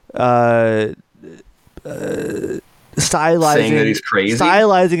saying that he's crazy,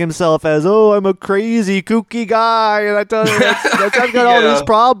 stylizing himself as, oh, I'm a crazy kooky guy, and I've got all these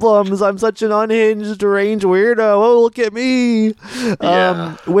problems. I'm such an unhinged, deranged weirdo. Oh, look at me.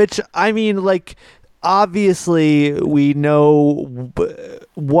 Which, I mean, like, obviously we know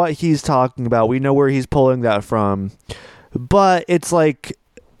what he's talking about. We know where he's pulling that from. But it's like,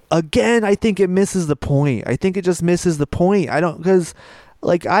 again, I think it misses the point. I think it just misses the point. I don't think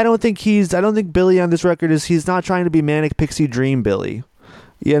Billy on this record he's not trying to be Manic Pixie Dream Billy.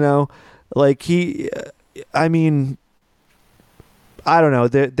 You know? Like, I mean, I don't know.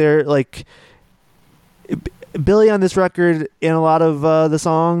 They're like, Billy on this record in a lot of the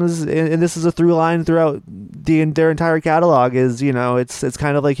songs, and this is a through line throughout their entire catalog, is, you know, it's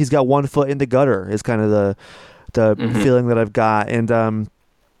kind of like he's got one foot in the gutter is kind of the feeling that I've got. And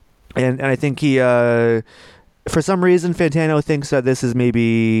I think he, for some reason, Fantano thinks that this is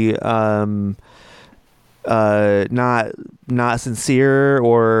maybe not sincere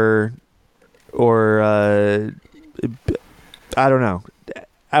or I don't know,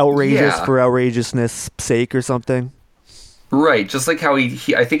 outrageous for outrageousness sake or something. Right, just like how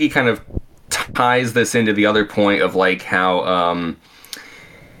he I think he kind of ties this into the other point of like how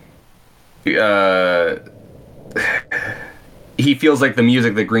he feels like the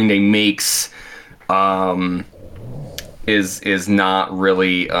music that Green Day makes is not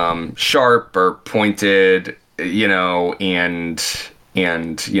really sharp or pointed, you know, and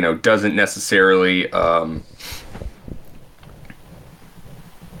you know, doesn't necessarily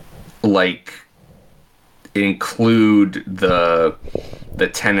like include the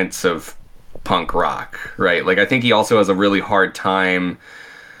tenets of punk rock, right? Like, I think he also has a really hard time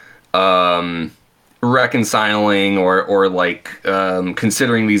reconciling or like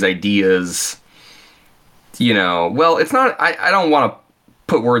considering these ideas, you know. Well, it's not, I don't want to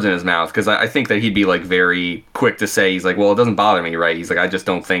put words in his mouth, because I think that he'd be like very quick to say, he's like, well, it doesn't bother me, right? He's like, I just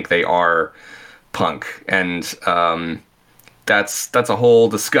don't think they are punk. And that's a whole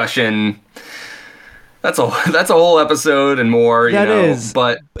discussion. That's a whole episode and more, you know. Is.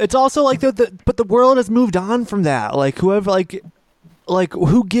 But it's also like but the world has moved on from that. Like, whoever, like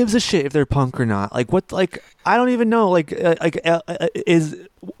who gives a shit if they're punk or not? Like, what? Like, I don't even know.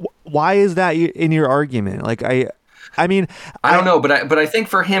 Why is that in your argument? Like, I mean, I don't know, but I think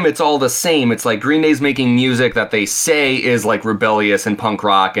for him it's all the same. It's like Green Day's making music that they say is like rebellious and punk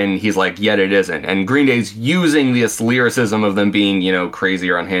rock, and he's like, yet it isn't. And Green Day's using this lyricism of them being, you know, crazy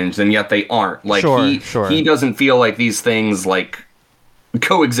or unhinged, and yet they aren't. Like, he doesn't feel like these things like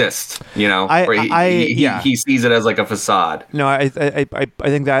coexist, you know. He sees it as like a facade. No, I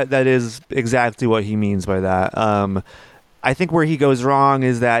think that is exactly what he means by that. I think where he goes wrong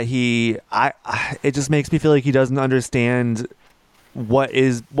is that it just makes me feel like he doesn't understand what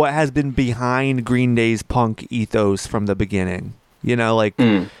has been behind Green Day's punk ethos from the beginning. You know, like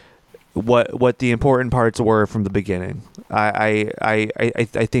what the important parts were from the beginning. I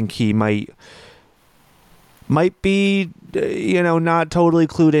think he might be, you know, not totally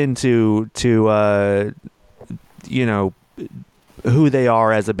clued into you know, who they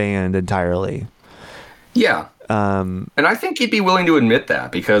are as a band entirely. Yeah. And I think he'd be willing to admit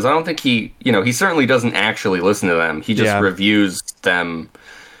that, because I don't think he certainly doesn't actually listen to them. He just reviews them,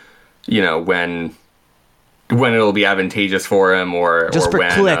 you know, when when it'll be advantageous for him, or just or for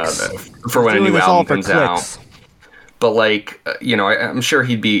when clicks. For when a new album comes clicks. out. But like, I'm sure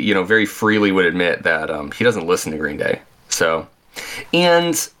he'd be, very freely would admit that he doesn't listen to Green Day. So,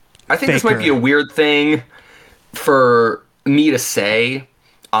 and I think this might be a weird thing for me to say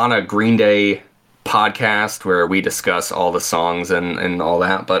on a Green Day podcast where we discuss all the songs and all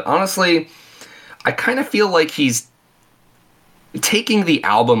that. But honestly, I kind of feel like he's taking the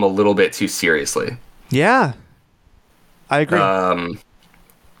album a little bit too seriously. Yeah, I agree.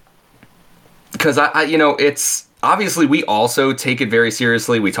 Because it's obviously we also take it very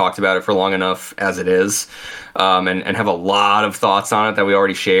seriously. We talked about it for long enough as it is, and have a lot of thoughts on it that we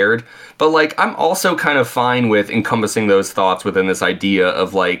already shared. But like, I'm also kind of fine with encompassing those thoughts within this idea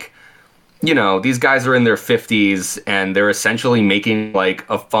of like, these guys are in their 50s and they're essentially making like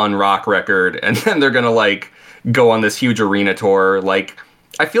a fun rock record, and then they're gonna like go on this huge arena tour. Like,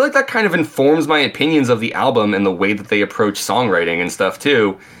 I feel like that kind of informs my opinions of the album and the way that they approach songwriting and stuff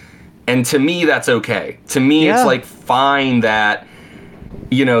too. And to me, that's okay. To me, It's like fine that,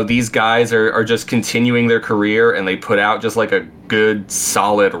 these guys are just continuing their career and they put out just like a good,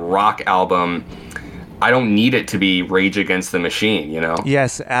 solid rock album. I don't need it to be Rage Against the Machine,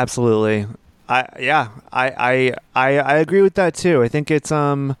 Yes, absolutely. I agree with that too. I think it's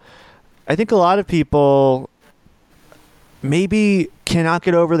I think a lot of people maybe cannot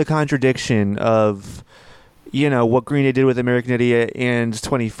get over the contradiction of what Green Day did with American Idiot and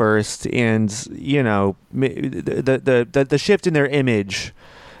 21st, and the shift in their image,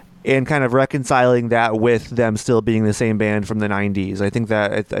 and kind of reconciling that with them still being the same band from the 90s. I think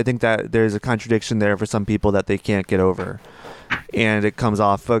that there's a contradiction there for some people that they can't get over, and it comes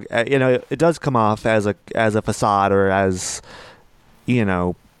off it does come off as a facade, or as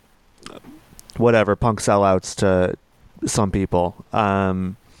whatever, punk sellouts to some people.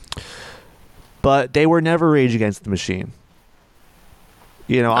 But they were never Rage Against the Machine.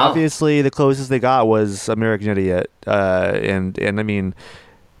 Obviously the closest they got was American Idiot, and I mean,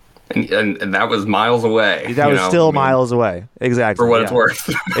 and that was miles away. That was still miles away. Exactly. For what it's worth.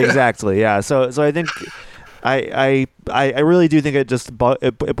 Exactly. Yeah. So I think I really do think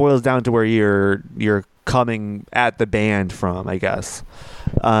it boils down to where you're coming at the band from, I guess.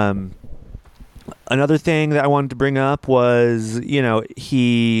 Another thing that I wanted to bring up was,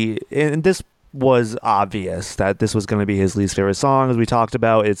 and this was obvious that this was going to be his least favorite song, as we talked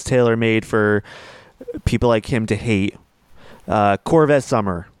about. It's tailor-made for people like him to hate. Corvette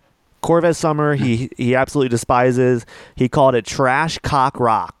Summer. Corvette Summer, he absolutely despises. He called it trash cock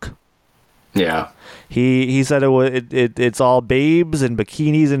rock. Yeah. He said it's all babes and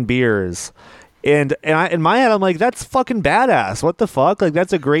bikinis and beers. And in my head, I'm like, that's fucking badass. What the fuck? Like,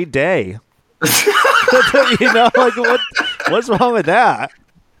 that's a great day. Like, what's wrong with that?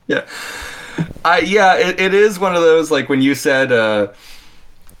 Yeah. It is one of those, like, when you said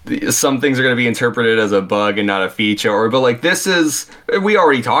some things are going to be interpreted as a bug and not a feature, but like, we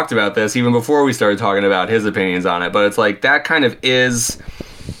already talked about this even before we started talking about his opinions on it, but it's like, that kind of is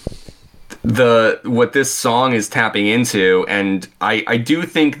what this song is tapping into, and I do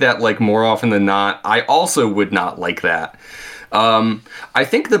think that, like, more often than not, I also would not like that. I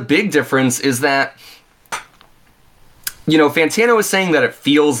think the big difference is that, Fantano is saying that it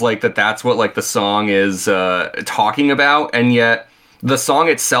feels like that's what, like, the song is talking about, and yet the song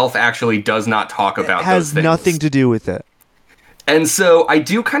itself actually does not talk about those things. It has nothing to do with it. And so I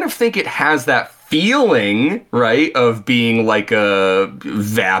do kind of think it has that feeling, right, of being like a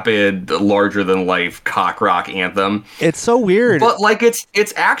vapid, larger-than-life cock rock anthem. It's so weird. But, like, it's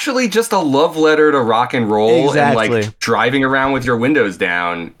actually just a love letter to rock and roll. Exactly. And, like, driving around with your windows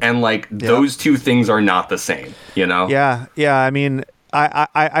down. And, like, those two things are not the same, Yeah, I mean,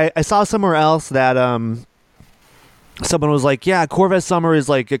 I saw somewhere else that someone was like, yeah, Corvette Summer is,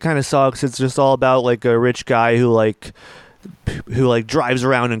 like, it kind of sucks. It's just all about, like, a rich guy who drives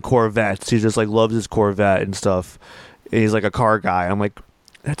around in Corvettes. He just, like, loves his Corvette and stuff. And he's like a car guy. I'm like,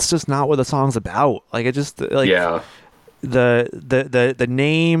 that's just not what the song's about. Like, it just, like, the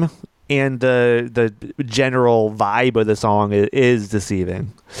name and the general vibe of the song is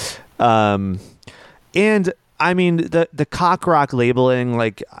deceiving. And I mean, the cock rock labeling,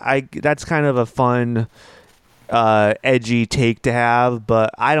 like, that's kind of a fun edgy take to have,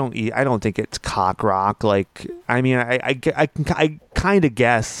 but I don't think it's cock rock. Like, I mean, I kind of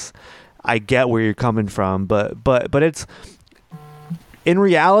guess I get where you're coming from, but it's, in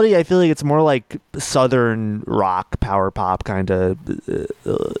reality, I feel like it's more like southern rock, power pop kind of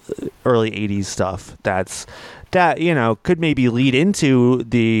early 80s stuff that could maybe lead into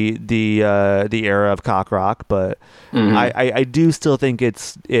the era of cock rock, but I do still think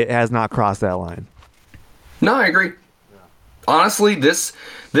it has not crossed that line. No, I agree. Honestly, this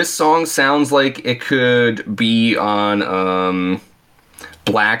song sounds like it could be on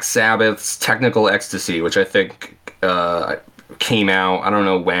Black Sabbath's Technical Ecstasy, which I think came out, I don't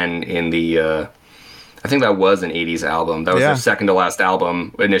know when, in the I think that was an 80s album. That was their second to last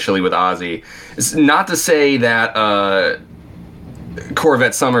album, initially with Ozzy. It's not to say that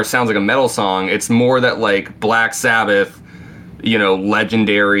Corvette Summer sounds like a metal song. It's more that, like, Black Sabbath,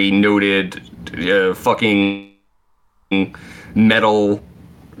 legendary, noted fucking metal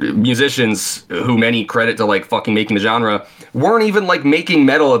musicians who many credit to, like, fucking making the genre, weren't even, like, making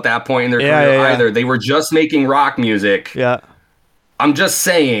metal at that point in their career either. They were just making rock music. Yeah. I'm just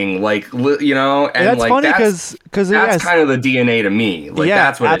saying, like, and that's like funny that's kind of the DNA to me. Like,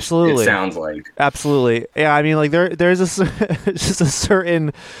 that's what it sounds like. Absolutely. Yeah, I mean, like, there's just a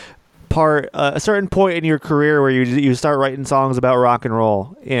certain part, a certain point in your career where you start writing songs about rock and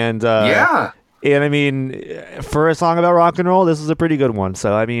roll, and and I mean, for a song about rock and roll, this is a pretty good one.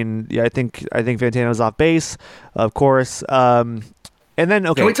 So I mean, I think Fantano's off base, of course. And then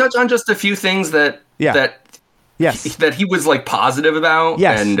can we touch on just a few things that that he was, like, positive about?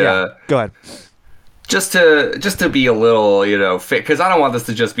 Yes. And go ahead. Just to be a little, fit, because I don't want this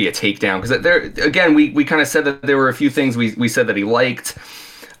to just be a takedown. Because there again, we kind of said that there were a few things we said that he liked.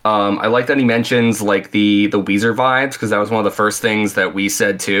 I like that he mentions, like, the Weezer vibes, because that was one of the first things that we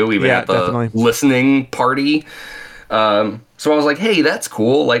said too, even at the listening party. So I was like, hey, that's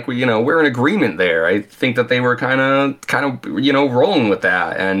cool. Like, we're in agreement there. I think that they were kind of rolling with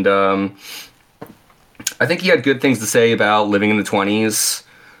that, and I think he had good things to say about living in the 20s.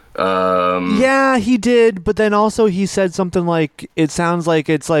 Yeah, he did, but then also he said something like, it sounds like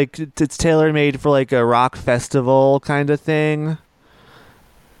it's tailor-made for, like, a rock festival kind of thing.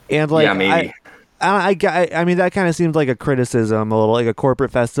 And, like, yeah, maybe. I mean, that kind of seems like a criticism, a little like a corporate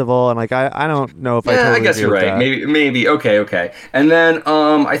festival, and, like, I don't know if I totally I guess agree you're with right. that. Maybe okay. And then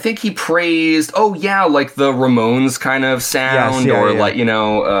I think he praised like the Ramones kind of sound, like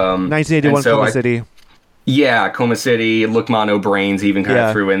 1981 Coma City. Yeah, Coma City, Look Mono Brains even kind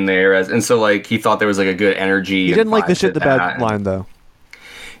of threw in there, and so, like, he thought there was, like, a good energy. He didn't like the shit the bad line though.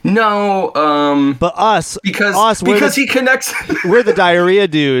 No, but us because he connects. We're the diarrhea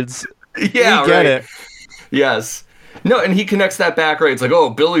dudes. Yeah, we get it. Yes. No, and he connects that back, right? It's like, oh,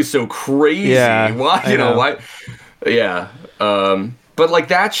 Billy's so crazy. Yeah, why? Why? Yeah. But, like,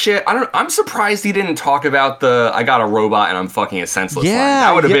 that shit, I'm surprised he didn't talk about the "I got a robot and I'm fucking a senseless" line.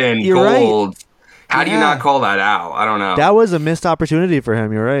 That would have been gold. Right. How do you not call that out? I don't know. That was a missed opportunity for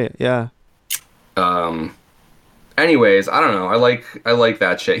him. You're right. Yeah. Anyways, I don't know. I like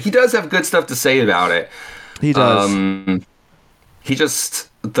that shit. He does have good stuff to say about it. He does. He just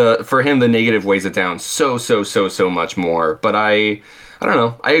for him the negative weighs it down so much more. But I don't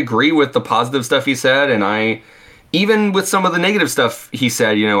know. I agree with the positive stuff he said, and even with some of the negative stuff he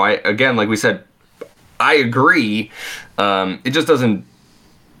said, again, like we said, I agree. It just doesn't.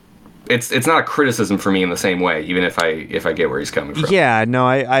 It's not a criticism for me in the same way, even if I get where he's coming from. Yeah, no,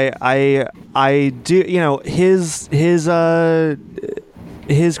 I do.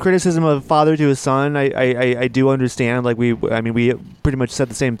 His criticism of father to his son, I do understand. Like, we pretty much said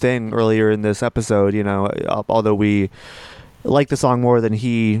the same thing earlier in this episode. Although we like the song more than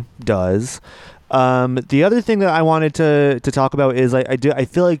he does. The other thing that I wanted to talk about is I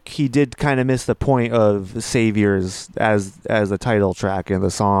feel like he did kind of miss the point of Saviors as a title track in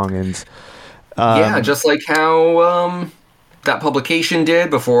the song, and just like how that publication did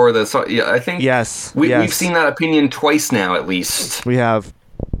before the song. Yeah, I think we've seen that opinion twice now, at least. We have.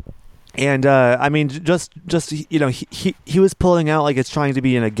 And I mean, just he was pulling out like it's trying to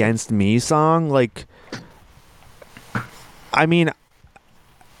be an Against Me song. Like, I mean,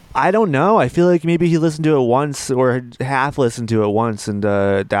 I don't know. I feel like maybe he listened to it once or half listened to it once, and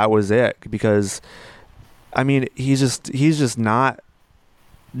that was it. Because, I mean, he's just not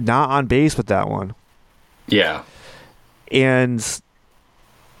on base with that one. Yeah. And,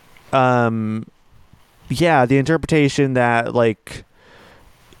 the interpretation that, like,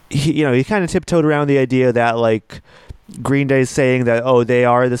 he kind of tiptoed around the idea that, like, Green Day's saying that, oh, they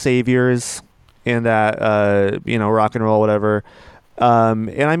are the saviors, and that rock and roll, whatever.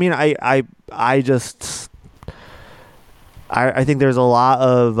 And I mean, I think there's a lot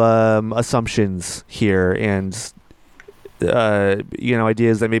of assumptions here, and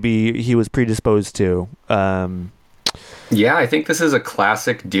ideas that maybe he was predisposed to. Yeah, I think this is a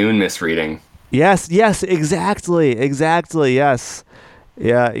classic Dune misreading. Yes, exactly, yes.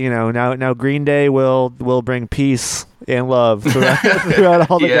 Yeah, now Green Day will bring peace and love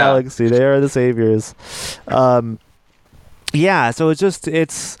throughout all the galaxy. They are the saviors. So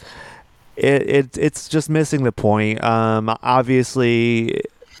it's it's just missing the point. Obviously,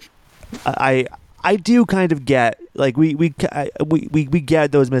 I do kind of get, like, we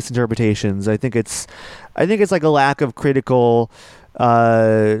get those misinterpretations. I think it's like a lack of critical,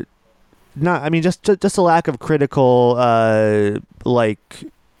 not, I mean, just a lack of critical, like,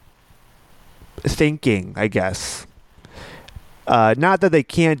 thinking, I guess. Not that they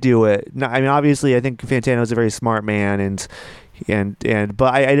can't do it. No, I mean, obviously, I think Fantano is a very smart man,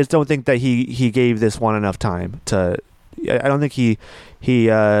 but I just don't think that he gave this one enough time to. I don't think he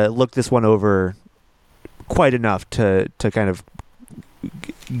looked this one over quite enough to kind of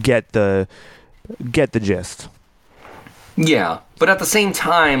get the gist. Yeah, but at the same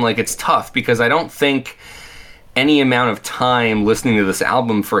time, like, it's tough because I don't think any amount of time listening to this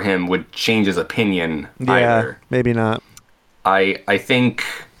album for him would change his opinion either. Maybe not. I think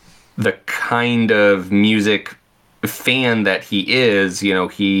the kind of music fan that he is, you know,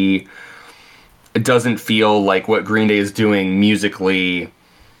 he doesn't feel like what Green Day is doing musically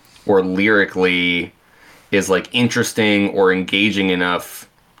or lyrically is, like, interesting or engaging enough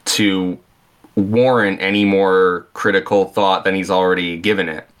to warrant any more critical thought than he's already given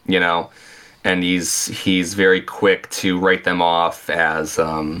it, you know? And he's very quick to write them off as,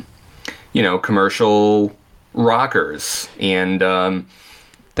 you know, commercial rockers. And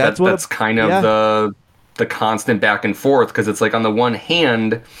that's kind of the constant back and forth, because it's like, on the one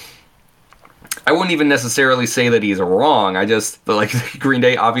hand, I wouldn't even necessarily say that he's wrong. I just, like, Green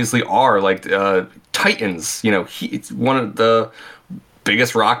Day obviously are, like, titans. You know, it's one of the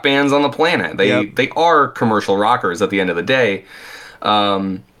biggest rock bands on the planet. They are commercial rockers at the end of the day.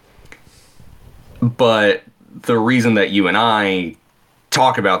 But the reason that you and I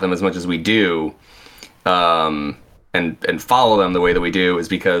talk about them as much as we do, and follow them the way that we do, is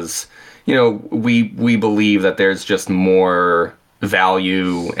because, you know, we believe that there's just more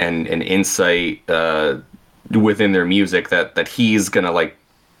value and insight within their music that he's gonna, like,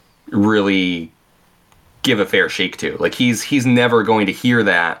 really give a fair shake to. Like, he's never going to hear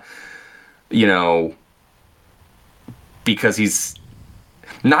that, you know, because he's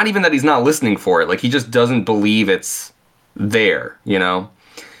not even that he's not listening for it. Like, he just doesn't believe it's there, you know?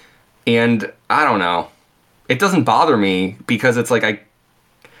 And I don't know. It doesn't bother me because it's like, I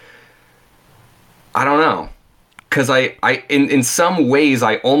don't know. Because in some ways,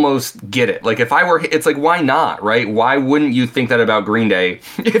 I almost get it. Like, if I were, it's like, why not, right? Why wouldn't you think that about Green Day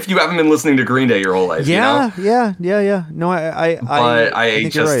if you haven't been listening to Green Day your whole life? Yeah, you know? yeah. No, I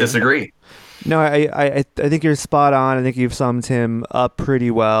just disagree. No, I think you're spot on. I think you've summed him up pretty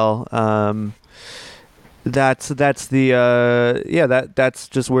well. That's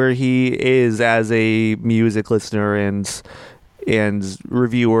just where he is as a music listener and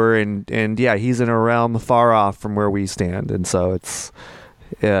reviewer, and yeah, he's in a realm far off from where we stand, and so it's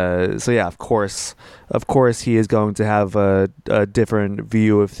of course he is going to have a different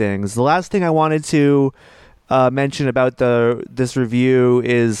view of things. The last thing I wanted to mention about this review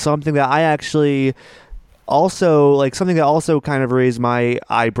is something that I actually also like, something that also kind of raised my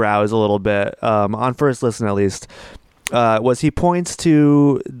eyebrows a little bit, on first listen at least, was he points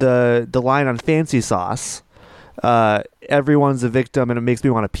to the line on Fancy Sauce, everyone's a victim and it makes me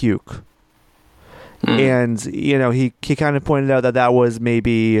want to puke. And, you know, he kind of pointed out that was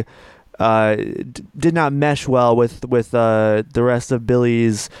maybe did not mesh well with the rest of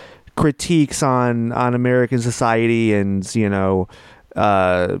Billy's critiques on American society and, you know,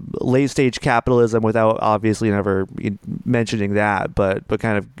 late stage capitalism, without obviously never mentioning that, but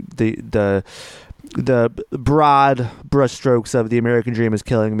kind of the broad brushstrokes of the American dream is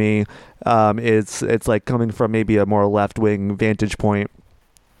killing me. It's like coming from maybe a more left-wing vantage point,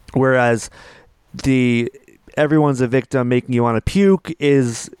 whereas the everyone's a victim making you want to puke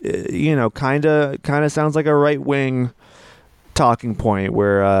is, you know, kind of sounds like a right-wing talking point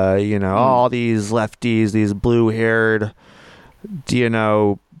where, you know, all these lefties, these blue-haired, you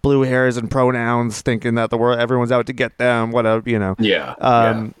know, blue hairs and pronouns, thinking that the world, everyone's out to get them, whatever, you know.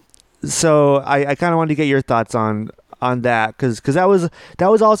 So I kind of wanted to get your thoughts on that, because that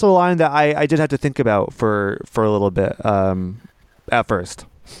was also a line that I did have to think about for a little bit at first.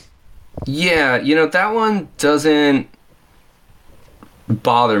 Yeah, you know, that one doesn't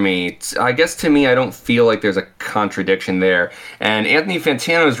bother me. I guess to me, I don't feel like there's a contradiction there. And Anthony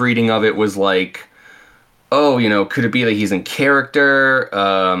Fantano's reading of it was like, oh, you know, could it be that he's in character?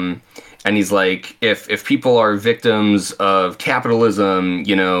 And he's like, if people are victims of capitalism,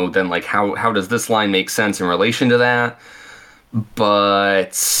 you know, then like how does this line make sense in relation to that?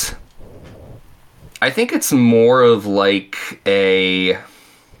 But I think it's more of like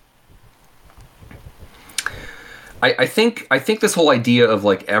I think this whole idea of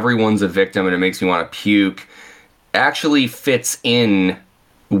like everyone's a victim and it makes me want to puke actually fits in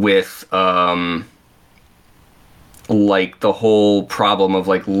with like the whole problem of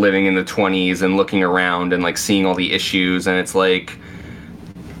like living in the 20s and looking around and like seeing all the issues, and it's like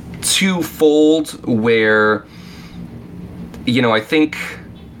twofold where, you know, I think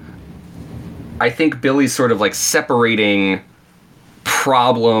Billy's sort of like separating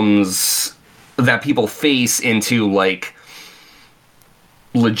problems that people face into like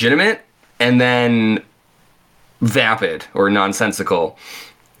legitimate and then vapid or nonsensical.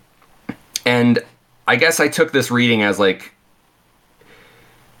 And I guess I took this reading as like,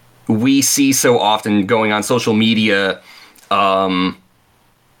 we see so often going on social media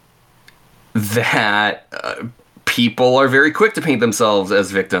that people are very quick to paint themselves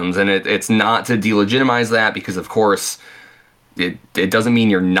as victims, and it's not to delegitimize that, because of course it doesn't mean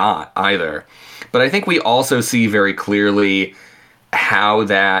you're not either. But I think we also see very clearly how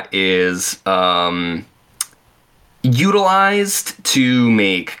that is utilized to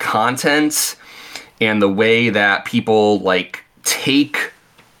make content, and the way that people like take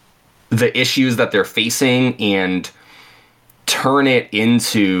the issues that they're facing and turn it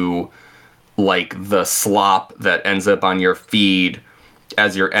into like the slop that ends up on your feed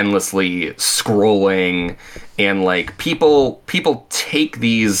as you're endlessly scrolling. And like people take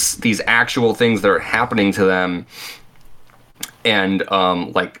these actual things that are happening to them and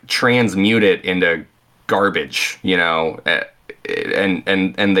like transmute it into garbage, you know,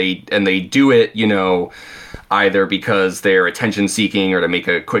 and they do it, you know, either because they're attention seeking or to make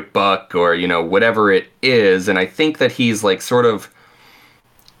a quick buck or, you know, whatever it is. And I think that he's like sort of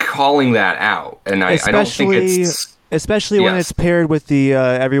calling that out, and I don't think it's especially when it's paired with the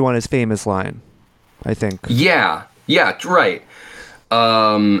everyone is famous line, I think. Yeah, right.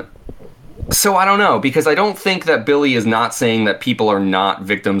 So I don't know, because I don't think that Billy is not saying that people are not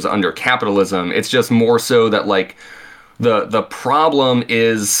victims under capitalism. It's just more so that like the problem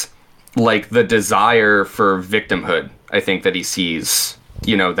is like the desire for victimhood. I think that he sees,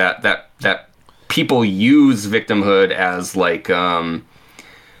 you know, that people use victimhood as like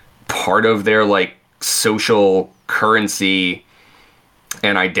part of their like social currency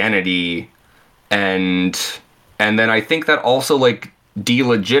and identity, and then I think that also like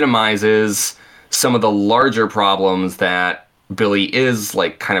delegitimizes some of the larger problems that Billy is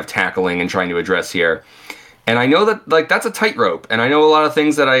like kind of tackling and trying to address here. And I know that like that's a tightrope, and I know a lot of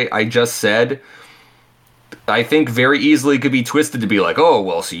things that I just said I think very easily could be twisted to be like, oh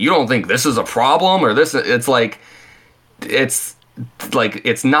well, so you don't think this is a problem, or this, it's like it's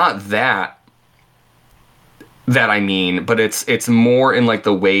not that I mean, but it's more in like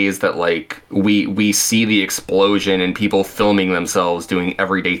the ways that like we see the explosion and people filming themselves doing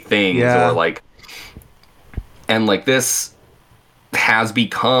everyday things, or like, and like this has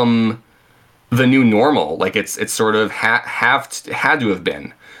become the new normal. Like it's sort of had to have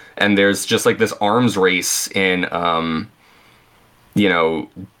been, and there's just like this arms race in you know,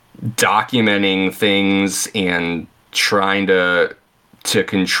 documenting things and trying to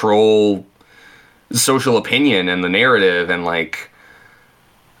control social opinion and the narrative. And like,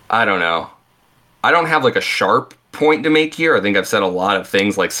 I don't know, I don't have like a sharp point to make here. I think I've said a lot of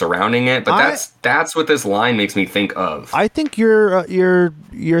things like surrounding it, but that's what this line makes me think of. I think your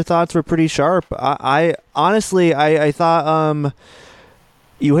thoughts were pretty sharp. I honestly I thought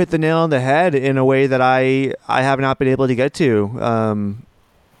you hit the nail on the head in a way that I have not been able to get to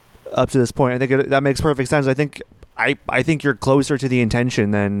up to this point. I think that makes perfect sense. I think you're closer to the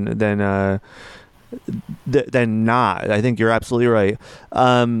intention than not. I think you're absolutely right.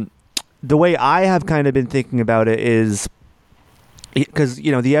 The way I have kind of been thinking about it is because,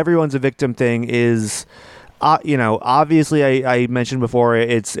 you know, the everyone's a victim thing is, you know, obviously I mentioned before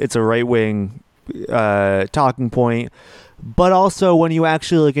it's a right wing talking point, but also when you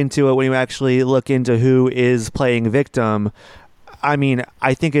actually look into it, when you actually look into who is playing victim, I mean,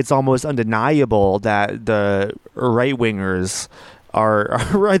 I think it's almost undeniable that the right wingers are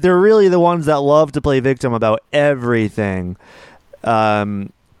right. They're really the ones that love to play victim about everything.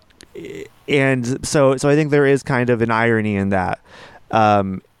 And so I think there is kind of an irony in that.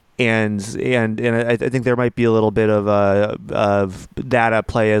 And I think there might be a little bit of that at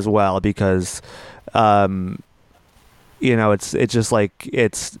play as well, because, you know, it's just like,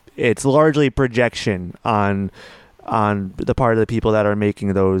 it's largely projection on the part of the people that are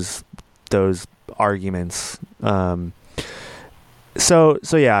making those arguments. So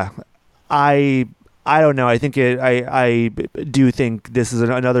yeah, I don't know. I think I do think this is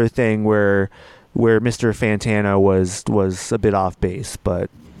another thing where Mr. Fantano was a bit off base, but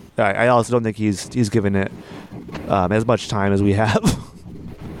I also don't think he's given it as much time as we have.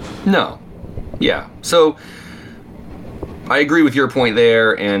 No. Yeah. So I agree with your point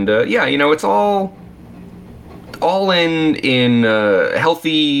there, and yeah, it's all in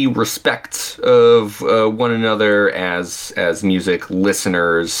healthy respect of one another as music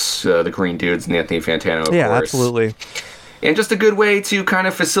listeners, the Green Dudes and Anthony Fantano, of course. Yeah, absolutely. And just a good way to kind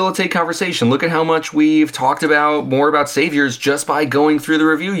of facilitate conversation. Look at how much we've talked more about Saviors just by going through the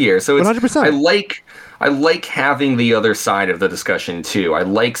review year. So it's 100%. I like having the other side of the discussion too. I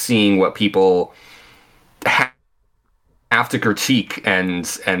like seeing what people have to critique and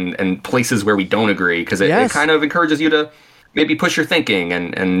places where we don't agree, because it kind of encourages you to maybe push your thinking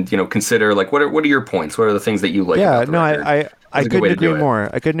and consider like what are your points, what are the things that you like. Yeah, no, I couldn't agree more.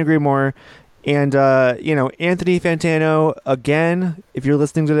 I couldn't agree more. And Anthony Fantano, again, if you're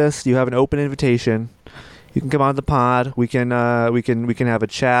listening to this, you have an open invitation. You can come on the pod. We can have a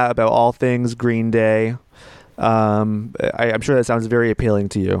chat about all things Green Day. I'm sure that sounds very appealing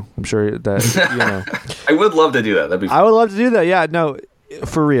to you. I'm sure that I would love to do that. That'd be fun. I would love to do that. Yeah, no,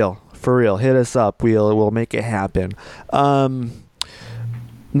 for real. Hit us up. We'll make it happen.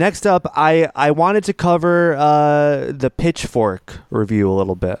 Next up, I wanted to cover the Pitchfork review a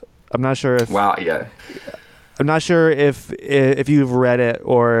little bit. I'm not sure if I'm not sure if you've read it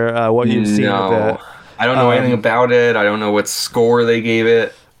or what you've seen of it. I don't know anything about it. I don't know what score they gave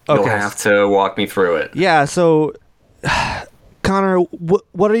it. You'll have to walk me through it. Yeah, so Connor,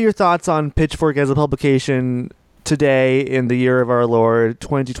 what are your thoughts on Pitchfork as a publication today in the year of our Lord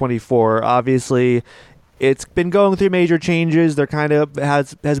 2024? Obviously, it's been going through major changes. There kind of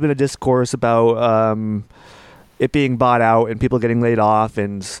has been a discourse about it being bought out and people getting laid off,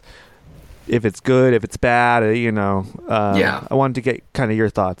 and if it's good, if it's bad, I wanted to get kind of your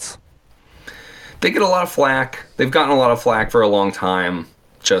thoughts. They get a lot of flack. They've gotten a lot of flack for a long time,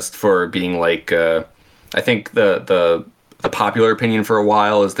 just for being like, I think the popular opinion for a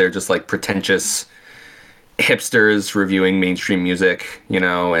while is they're just like pretentious hipsters reviewing mainstream music,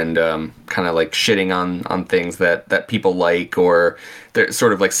 and kind of like shitting on things that people like, or they're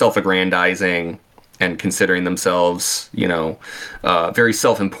sort of like self-aggrandizing and considering themselves, very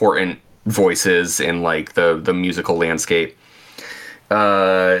self-important voices in like the musical landscape.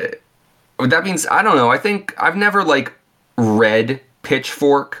 That means, I don't know, I think I've never like read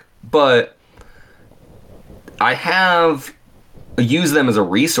Pitchfork, but I have used them as a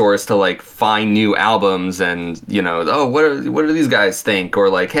resource to like find new albums and what do these guys think,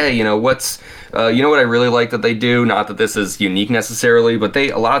 or like, hey, what's what I really like that they do, not that this is unique necessarily, but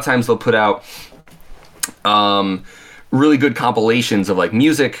a lot of times they'll put out really good compilations of like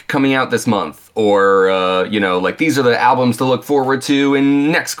music coming out this month, or like these are the albums to look forward to in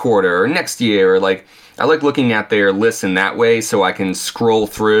next quarter or next year, or like I like looking at their lists in that way so I can scroll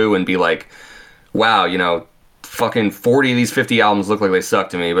through and be like, wow, fucking 40 of these 50 albums look like they suck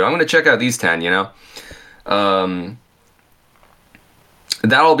to me, but I'm gonna check out these 10.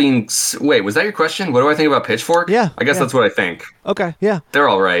 That all being... Wait, was that your question? What do I think about Pitchfork? Yeah. I guess that's what I think. Okay, yeah. They're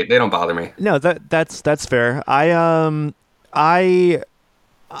all right. They don't bother me. No, that's fair.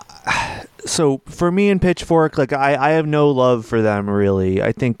 So for me and Pitchfork, like I have no love for them really.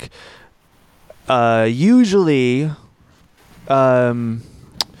 I think usually our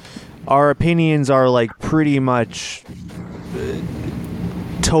opinions are like pretty much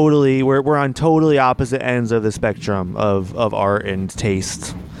totally we're on totally opposite ends of the spectrum of art and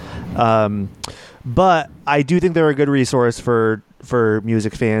taste. But I do think they're a good resource for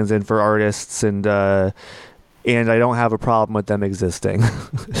music fans and for artists, and I don't have a problem with them existing.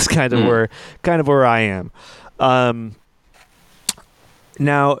 It's kind of where I am.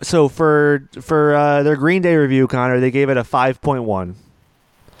 Now, so for their Green Day review, Connor, they gave it a 5.1.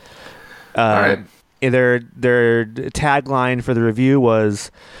 All right. Their tagline for the review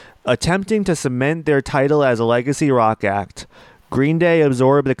was, attempting to cement their title as a legacy rock act, Green Day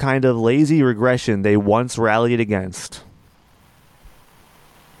absorbed the kind of lazy regression they once rallied against.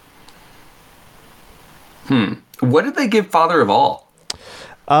 What did they give Father of All?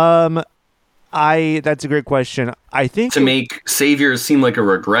 That's a great question. I think to make Saviors seem like a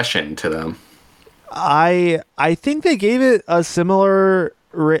regression to them. I think they gave it a similar.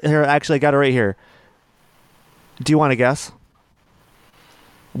 Here, actually, I got it right here. Do you want to guess?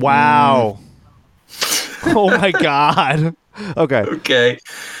 Wow. Oh my God. Okay.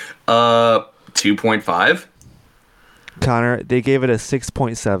 2.5. Connor, they gave it a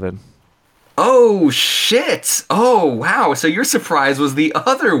 6.7. Oh shit! Oh wow! So your surprise was the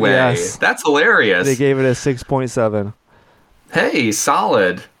other way. Yes. That's hilarious. They gave it a 6.7. Hey,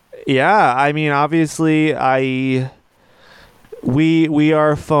 solid. Yeah, I mean, obviously, we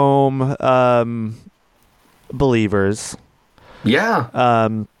are foam believers. Yeah.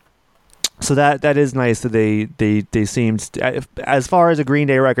 So that is nice that they seemed, as far as a Green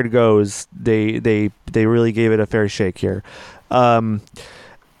Day record goes, they really gave it a fair shake here.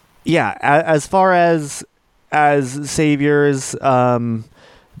 Yeah, as far as Saviors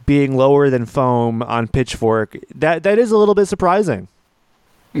being lower than Foam on Pitchfork, that is a little bit surprising.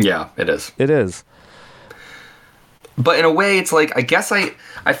 Yeah, it is. It is. But in a way, it's like, I guess I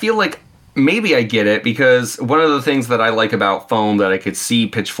feel like maybe I get it, because one of the things that I like about Foam that I could see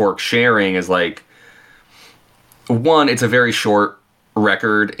Pitchfork sharing is, like, one, it's a very short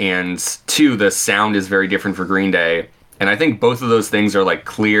record, and two, the sound is very different for Green Day. And I think both of those things are, like,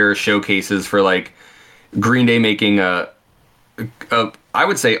 clear showcases for, like, Green Day making I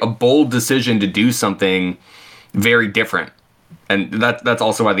would say, a bold decision to do something very different. And that's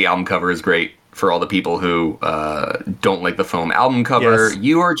also why the album cover is great for all the people who don't like the Foam album cover. Yes.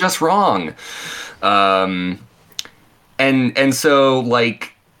 You are just wrong. And so,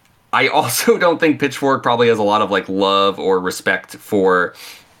 like, I also don't think Pitchfork probably has a lot of, like, love or respect for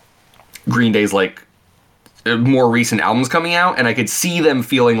Green Day's, like, more recent albums coming out, and I could see them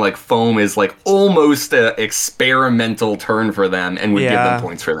feeling like Foam is, like, almost an experimental turn for them, and would give them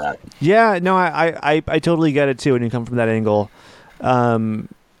points for that. Yeah, no, I totally get it too when you come from that angle.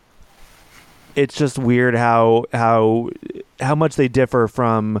 It's just weird how much they differ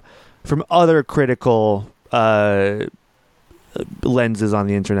from other critical lenses on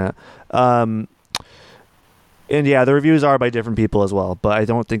the internet. And yeah, the reviews are by different people as well, but I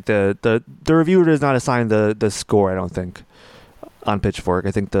don't think the reviewer does not assign the score, I don't think, on Pitchfork.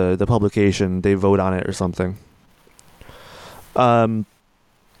 I think the publication, they vote on it or something.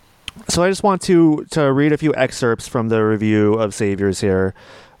 So I just want to read a few excerpts from the review of Saviors here.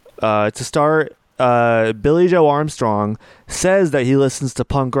 To start, Billy Joe Armstrong says that he listens to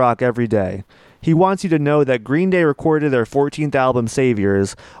punk rock every day. He wants you to know that Green Day recorded their 14th album,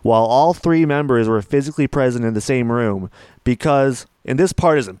 Saviors, while all three members were physically present in the same room, because, and this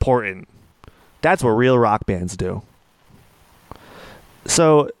part is important, that's what real rock bands do.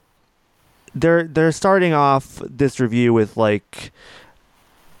 So they're starting off this review with, like,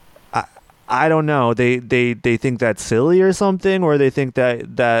 I don't know, they think that's silly or something, or they think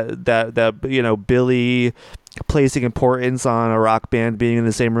that you know, Billy placing importance on a rock band being in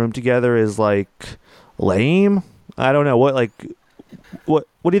the same room together is, like, lame. I don't know what do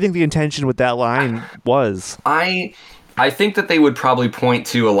you think the intention with that line was? I think that they would probably point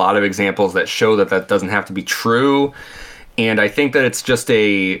to a lot of examples that show that doesn't have to be true, and I think that it's just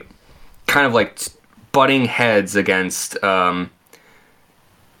a kind of like butting heads against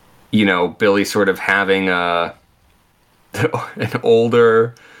you know, Billy sort of having an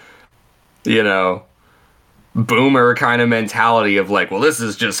older, you know, boomer kind of mentality of, like, well, this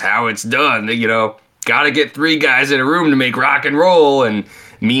is just how it's done, you know, gotta get three guys in a room to make rock and roll. And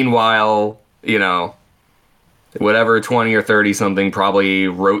meanwhile, you know, whatever 20 or 30 something probably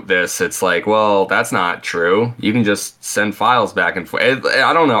wrote this, it's like, well, that's not true. You can just send files back and forth.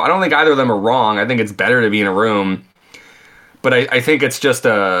 I don't know. I don't think either of them are wrong. I think it's better to be in a room, but I think it's just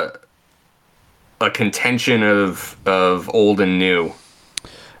a contention of old and new.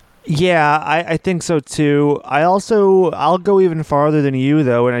 Yeah, I think so too. I'll go even farther than you,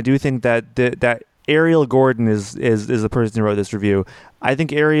 though, and I do think that that Ariel Gordon is the person who wrote this review. I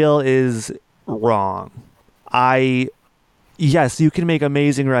think Ariel is wrong. Yes, you can make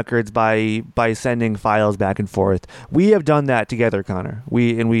amazing records by sending files back and forth. We have done that together, Connor.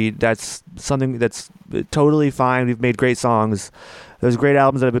 That's something that's totally fine. We've made great songs. There's great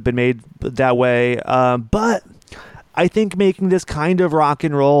albums that have been made that way. But I think making this kind of rock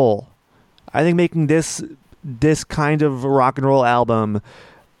and roll, I think making this kind of rock and roll album,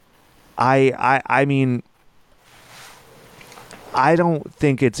 I mean, I don't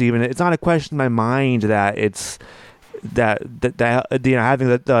think it's not a question in my mind that it's that you know, having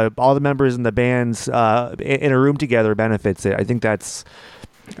all the members in the bands in a room together benefits it. I think that's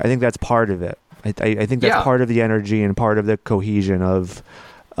part of it. I think that's part of the energy and part of the cohesion of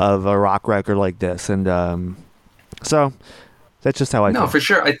a rock record like this. And so that's just how I feel. No, for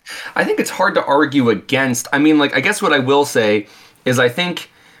sure. I think it's hard to argue against. I mean, like, I guess what I will say is I think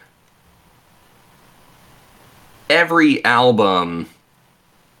every album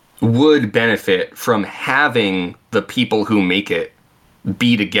would benefit from having the people who make it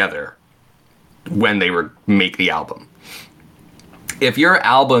be together when they make the album. If your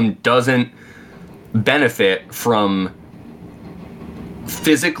album doesn't benefit from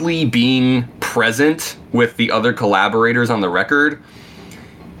physically being present with the other collaborators on the record,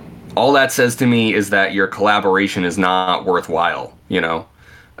 all that says to me is that your collaboration is not worthwhile,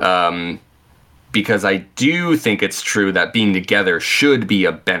 because I do think it's true that being together should be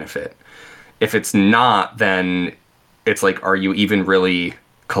a benefit. If it's not, then it's like, are you even really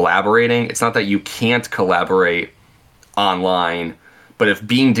collaborating? It's not that you can't collaborate online, but if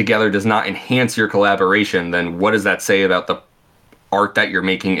being together does not enhance your collaboration, then what does that say about the art that you're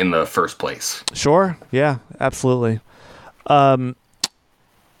making in the first place? Sure. Yeah, absolutely.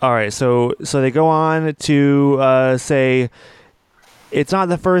 All right. So they go on to say it's not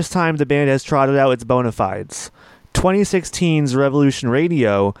the first time the band has trotted out its bona fides. 2016's Revolution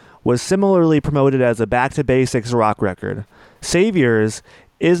Radio was similarly promoted as a back-to-basics rock record. Saviors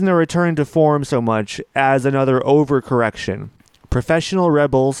isn't a return to form so much as another overcorrection. Professional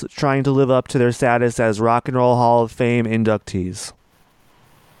rebels trying to live up to their status as Rock and Roll Hall of Fame inductees.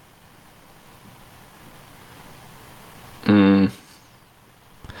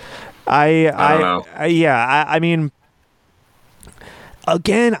 I mean,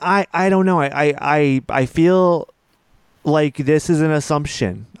 again, I don't know. I feel like this is an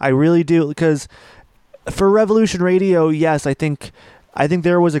assumption. I really do, because for Revolution Radio, yes, I think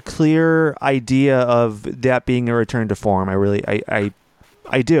there was a clear idea of that being a return to form. I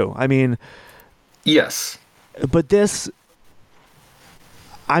do. I mean, yes, but this,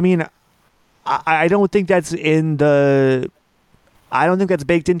 I mean, I don't think that's I don't think that's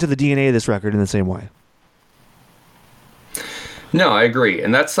baked into the DNA of this record in the same way. No, I agree.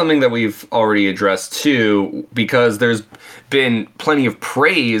 And that's something that we've already addressed too, because there's been plenty of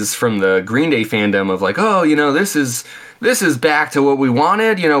praise from the Green Day fandom of like, oh, this is back to what we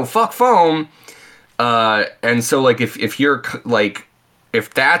wanted, fuck foam. And so like if you're like,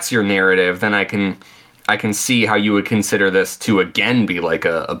 if that's your narrative, then I can see how you would consider this to again be like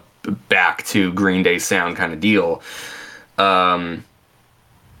a back to Green Day sound kind of deal. But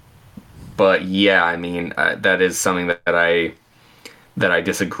yeah, I mean, that is something that I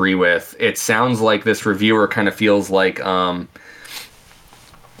disagree with. It sounds like this reviewer kind of feels like the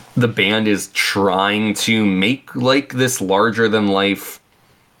band is trying to make like this larger than life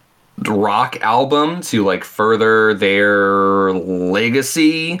rock album to like further their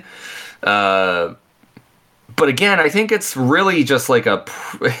legacy. But again, I think it's really just like a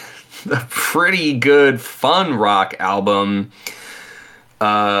pretty good fun rock album.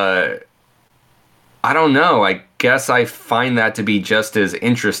 I don't know. I guess I find that to be just as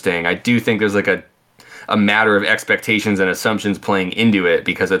interesting. I do think there's like a matter of expectations and assumptions playing into it,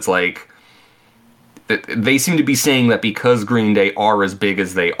 because it's like they seem to be saying that because Green Day are as big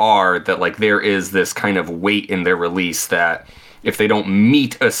as they are, that like there is this kind of weight in their release that if they don't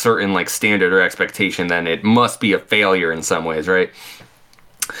meet a certain like standard or expectation, then it must be a failure in some ways, right?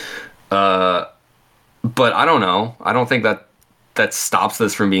 But I don't know. I don't think that stops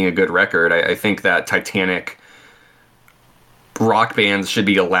this from being a good record. I think that Titanic rock bands should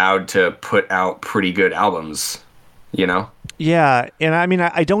be allowed to put out pretty good albums, Yeah, and I mean,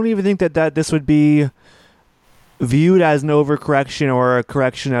 I don't even think that this would be viewed as an overcorrection or a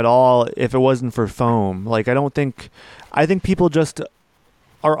correction at all if it wasn't for Foam. Like, I think people just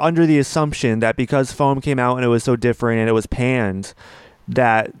are under the assumption that because Foam came out and it was so different and it was panned,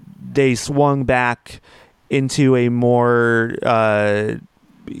 that they swung back into a more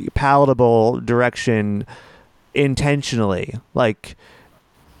palatable direction intentionally, like,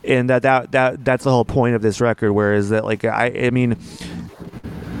 and that's the whole point of this record. Whereas that, like, I mean,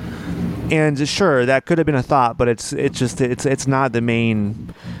 and sure, that could have been a thought, but it's not the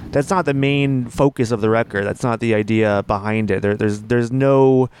main. That's not the main focus of the record. That's not the idea behind it. There's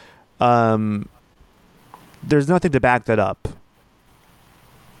no there's nothing to back that up.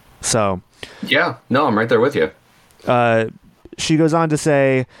 So. Yeah, no, I'm right there with you. She goes on to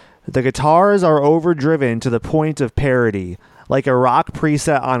say, the guitars are overdriven to the point of parody, like a rock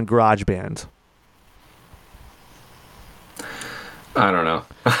preset on GarageBand. I don't know.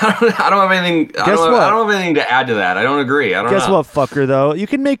 I don't have anything. I don't have anything to add to that. I don't agree. I don't know. Guess what, fucker? Though you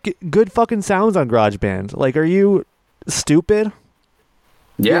can make good fucking sounds on GarageBand. Like, are you stupid?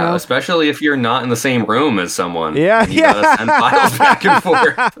 Yeah, especially if you're not in the same room as someone. Yeah, you gotta send files back and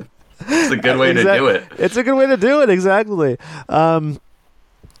forth. It's a good way to do it. It's a good way to do it, exactly.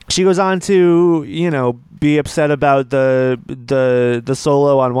 She goes on to, be upset about the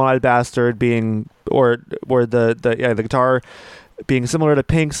solo on One Eyed Bastard being, or the guitar being similar to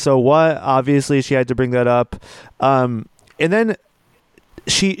Pink's So What? Obviously, she had to bring that up. And then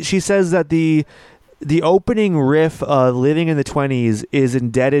she says that the opening riff of Living in the 20s is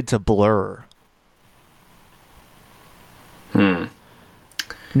indebted to Blur.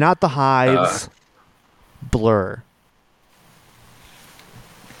 Not the Hives, Blur.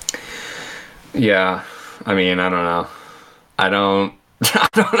 Yeah. I mean, I don't know. I don't.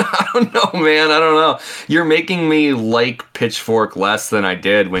 I don't know, man. I don't know. You're making me like Pitchfork less than I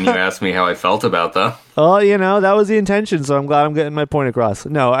did when you asked me how I felt about them. Well, that was the intention, so I'm glad I'm getting my point across.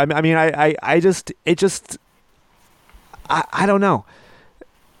 No, I mean, I don't know.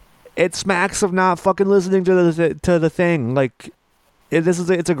 It smacks of not fucking listening to the thing. Like,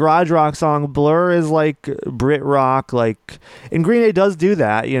 it's a garage rock song. Blur is like Brit rock, like, and Green Day does do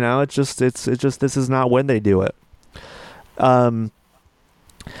that. It's just this is not when they do it.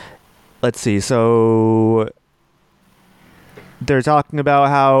 Let's see. So they're talking about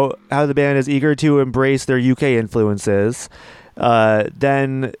how the band is eager to embrace their UK influences.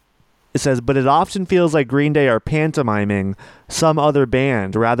 Then it says, but it often feels like Green Day are pantomiming some other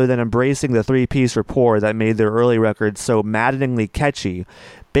band rather than embracing the three-piece rapport that made their early records so maddeningly catchy.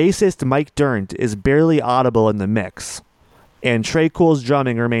 Bassist Mike Dirnt is barely audible in the mix, and Trey Cool's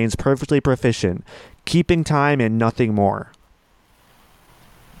drumming remains perfectly proficient, keeping time and nothing more.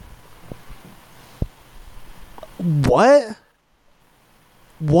 What?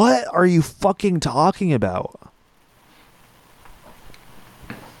 What are you fucking talking about?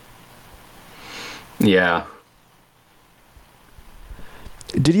 Yeah.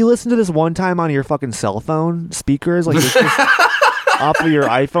 Did you listen to this one time on your fucking cell phone speakers? Like, this off of your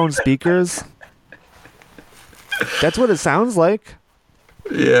iPhone speakers? That's what it sounds like.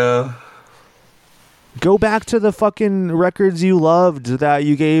 Yeah. Go back to the fucking records you loved that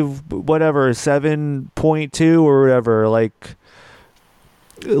you gave, whatever, 7.2 or whatever. Like,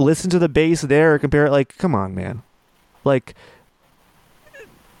 listen to the bass there, compare it. Like, come on, man. Like,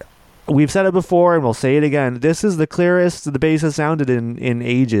 we've said it before and we'll say it again. This is the clearest the bass has sounded in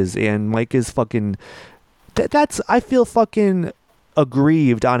ages, and Mike is fucking... That's... I feel fucking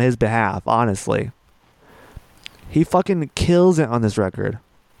aggrieved on his behalf, honestly. He fucking kills it on this record.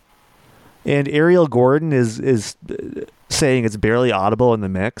 And Ariel Gordon is saying it's barely audible in the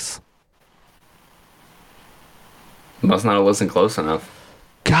mix. Must not have listened close enough.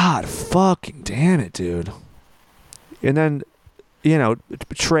 God fucking damn it, dude. And then...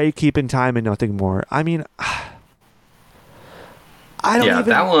 Trey keeping time and nothing more. I mean, I don't. Yeah,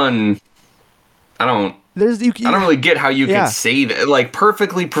 that one. I don't. I don't really get how you could say that. Like,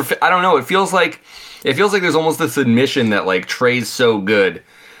 perfectly. I don't know. It feels like there's almost this admission that, like, Trey's so good.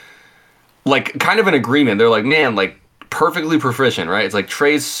 Like, kind of an agreement. They're like, man, like, perfectly proficient, right? It's like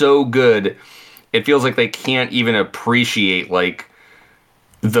Trey's so good. It feels like they can't even appreciate, like,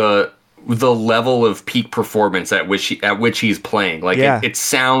 the level of peak performance at which he's playing. Like, it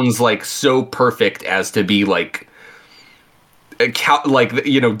sounds like so perfect as to be like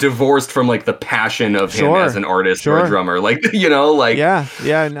divorced from like the passion of him as an artist or a drummer. Like, like yeah.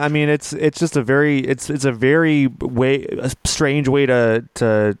 I mean, it's just a very a strange way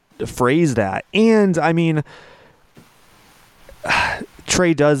to phrase that. And I mean,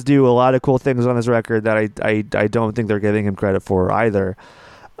 Trey does do a lot of cool things on his record that I don't think they're giving him credit for either.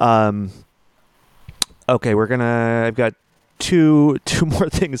 Okay, I've got two more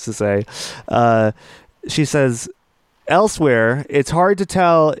things to say. She says, elsewhere, it's hard to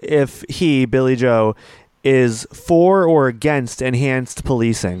tell if Billy Joe, is for or against enhanced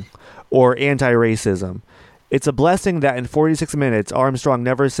policing or anti-racism. It's a blessing that in 46 minutes, Armstrong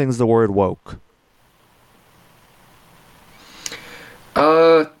never sings the word woke.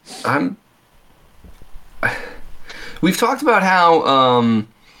 We've talked about how,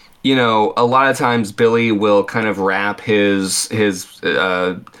 a lot of times Billy will kind of wrap his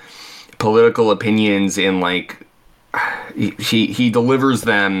political opinions in, like, he delivers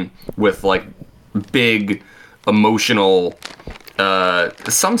them with, like, big emotional,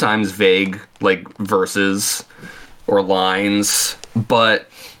 sometimes vague, like, verses or lines, but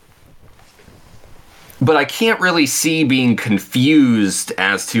I can't really see being confused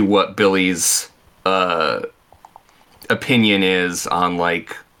as to what Billy's opinion is on,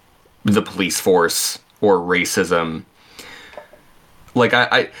 like, the police force or racism. Like,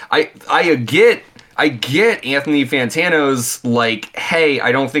 I get Anthony Fantano's, like, hey,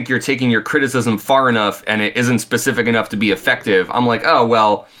 I don't think you're taking your criticism far enough and it isn't specific enough to be effective. I'm like, oh,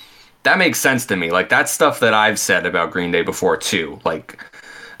 well, that makes sense to me. Like, that's stuff that I've said about Green Day before too. Like,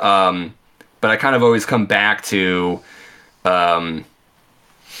 but I kind of always come back to,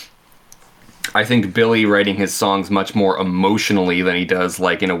 I think Billy writing his songs much more emotionally than he does,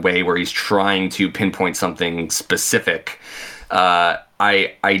 like, in a way where he's trying to pinpoint something specific.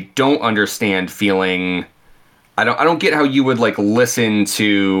 I don't understand feeling. I don't get how you would, like, listen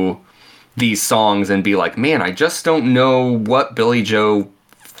to these songs and be like, man, I just don't know what Billy Joe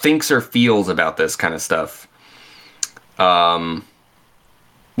thinks or feels about this kind of stuff.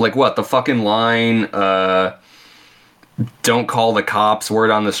 Like what? The fucking line, don't call the cops,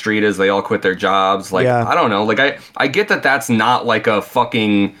 word on the street is they all quit their jobs. Like, Yeah. I don't know. Like, I get that that's not like a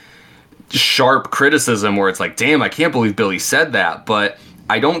fucking sharp criticism where it's like, damn, I can't believe Billy said that. But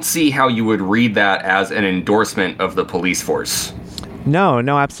I don't see how you would read that as an endorsement of the police force. No,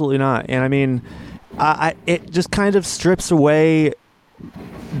 absolutely not. And I mean, it just kind of strips away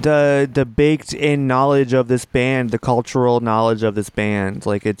the baked in knowledge of this band, the cultural knowledge of this band.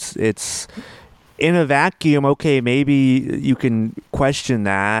 Like it's in a vacuum. Okay, maybe you can question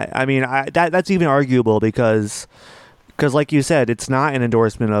that. I mean, that's even arguable because like you said, it's not an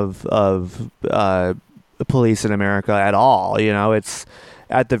endorsement of police in America at all. You know, it's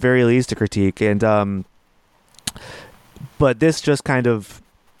at the very least a critique. And but this just kind of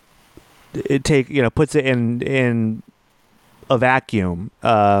puts it in a vacuum,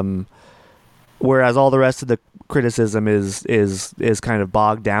 whereas all the rest of the criticism is kind of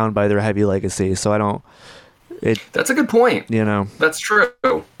bogged down by their heavy legacy. So I don't. That's a good point. You know, that's true.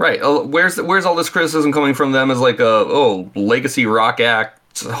 Right? Where's all this criticism coming from them as like legacy rock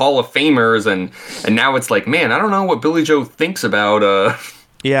act, Hall of Famers, and now it's like, man, I don't know what Billy Joe thinks about.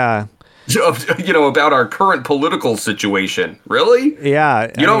 Yeah. About our current political situation. Really?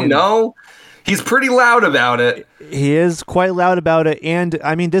 Yeah. You don't know? He's pretty loud about it. He is quite loud about it. And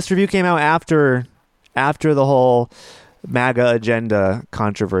I mean, this review came out after the whole MAGA agenda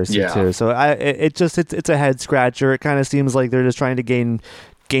controversy too. So it's a head scratcher. It kind of seems like they're just trying to gain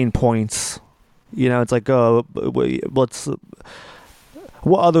points. You know, it's like, what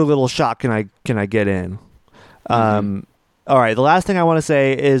other little shot can I get in? Mm-hmm. All right. The last thing I want to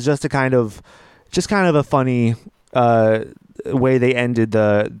say is just kind of a funny way they ended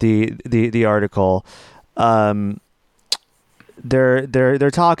the article.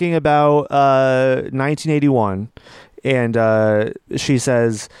 They're talking about 1981, and she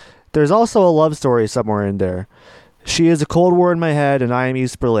says, "There's also a love story somewhere in there. She is a Cold War in my head, and I am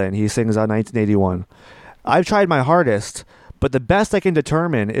East Berlin." He sings on 1981. "I've tried my hardest, but the best I can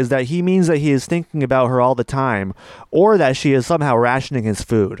determine is that he means that he is thinking about her all the time, or that she is somehow rationing his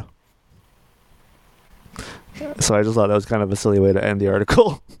food." So I just thought that was kind of a silly way to end the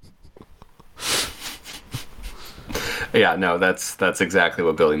article. Yeah, no, that's exactly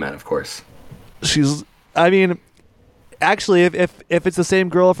what Billy meant, of course. I mean, actually, if it's the same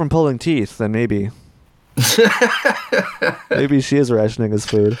girl from Pulling Teeth, then maybe. Maybe she is rationing his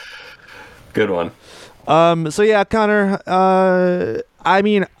food. Good one. So yeah, Connor, I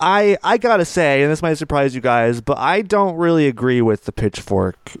mean, I gotta say, and this might surprise you guys, but I don't really agree with the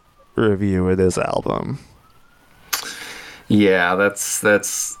Pitchfork review of this album. Yeah,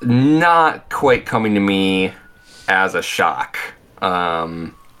 that's not quite coming to me as a shock.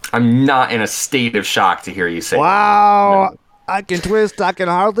 I'm not in a state of shock to hear you say wow, that. I can twist, I can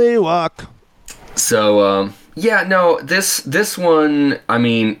hardly walk. So, yeah, no, this one, I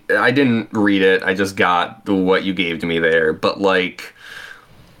mean, I didn't read it. I just got what you gave to me there. But, like,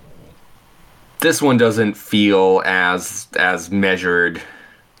 this one doesn't feel as measured.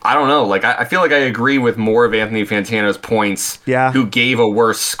 I don't know. Like, I feel like I agree with more of Anthony Fantano's points, who gave a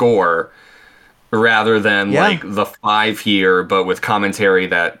worse score, rather than, like, the 5 here, but with commentary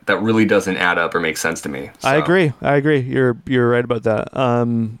that really doesn't add up or make sense to me. So. I agree. You're right about that.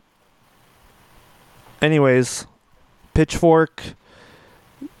 Anyways, Pitchfork.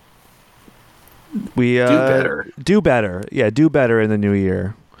 We do better. Yeah, do better in the new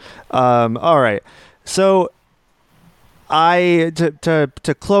year. All right. So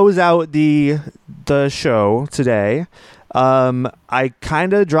to close out the show today, I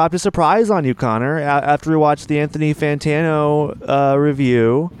kind of dropped a surprise on you, Connor, after we watched the Anthony Fantano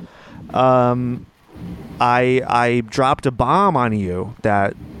review. I dropped a bomb on you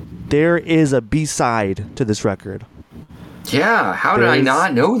that there is a B-side to this record. Yeah, how did I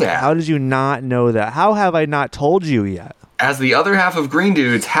not know that? How did you not know that? How have I not told you yet? As the other half of Green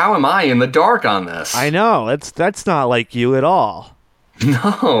Dudes, how am I in the dark on this? I know, that's not like you at all.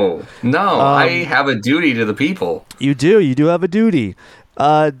 No, I have a duty to the people. You do have a duty.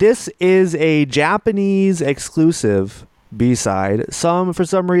 This is a Japanese exclusive B-side. For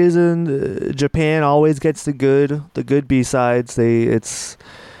some reason, Japan always gets the good B-sides. It's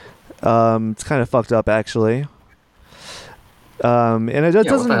kind of fucked up, actually. And it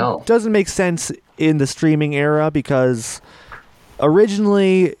doesn't make sense in the streaming era because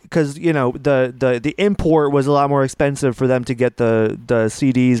originally, the import was a lot more expensive for them to get the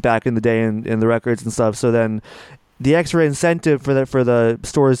CDs back in the day and the records and stuff. So then the extra incentive for the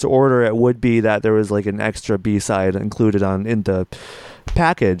stores to order it would be that there was like an extra B-side included in the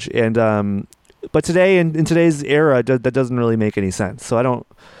package. And but today in today's era, that doesn't really make any sense. So I don't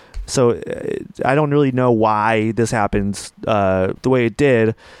really know why this happens the way it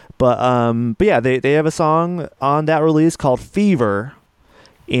did. But yeah, they have a song on that release called Fever,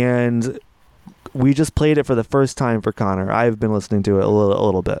 and we just played it for the first time for Connor. I've been listening to it a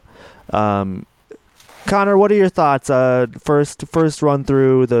little bit. Connor, what are your thoughts? First run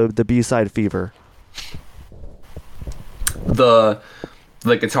through the B-side Fever. The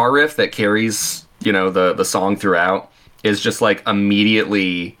guitar riff that carries, the song throughout is just like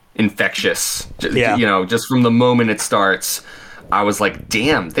immediately infectious. Yeah. Just from the moment it starts, I was like,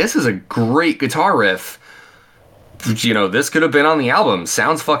 damn, this is a great guitar riff. This could have been on the album.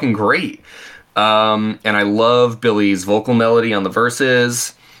 Sounds fucking great. And I love Billy's vocal melody on the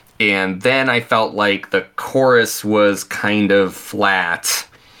verses. And then I felt like the chorus was kind of flat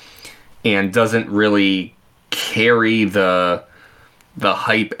and doesn't really carry the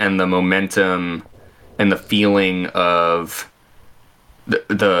hype and the momentum and the feeling of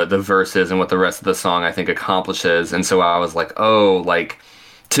the verses and what the rest of the song I think accomplishes. And so I was like,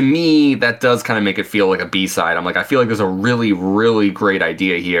 to me that does kind of make it feel like a B-side. I'm like, I feel like there's a really, really great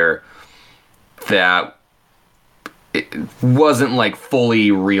idea here that it wasn't like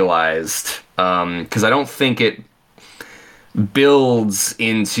fully realized, because I don't think it builds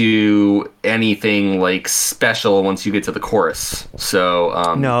into anything like special once you get to the chorus.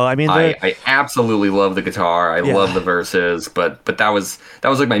 So no, I mean, I absolutely love the guitar. I love the verses, but that was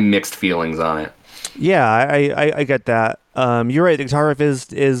like my mixed feelings on it. Yeah, I get that. You're right. The guitar riff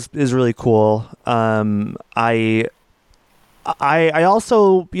is really cool. I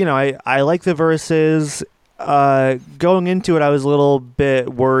also, I like the verses. Going into it, I was a little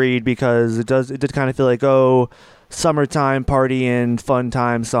bit worried because it did kind of feel like, summertime partying, fun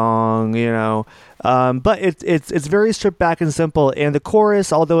time song, but it's very stripped back and simple. And the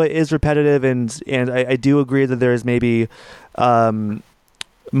chorus, although it is repetitive, and I do agree that there's maybe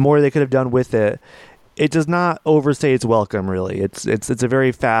more they could have done with it. It does not overstay its welcome, really. It's a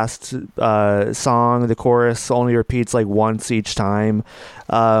very fast song. The chorus only repeats like once each time.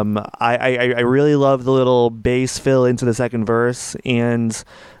 I really love the little bass fill into the second verse and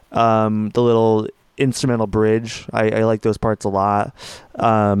the little instrumental bridge. I like those parts a lot.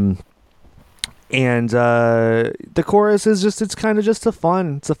 And the chorus is it's kind of just a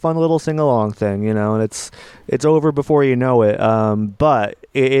fun little sing-along thing, and it's over before you know it. But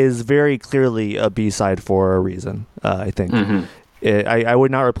it is very clearly a B-side for a reason, I think. Mm-hmm. I would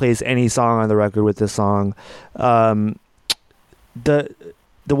not replace any song on the record with this song. The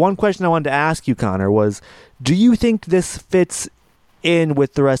one question I wanted to ask you, Connor, was, do you think this fits in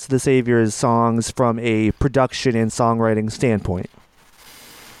with the rest of the Saviors songs from a production and songwriting standpoint?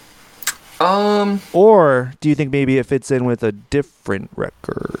 Or do you think maybe it fits in with a different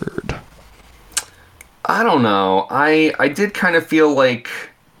record? I don't know. I did kind of feel like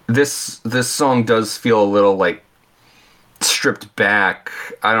this song does feel a little like stripped back.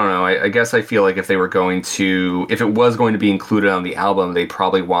 I don't know. I guess I feel like if it was going to be included on the album, they'd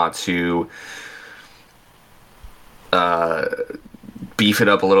probably want to beef it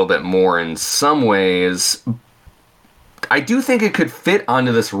up a little bit more in some ways. I do think it could fit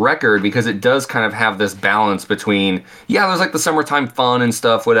onto this record because it does kind of have this balance between, there's like the summertime fun and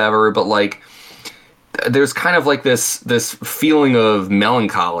stuff, whatever, but like there's kind of like this feeling of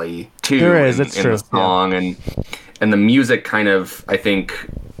melancholy too. There is, it's true. The song, yeah. and the music kind of, I think,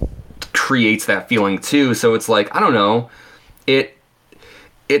 creates that feeling too. So it's like, I don't know,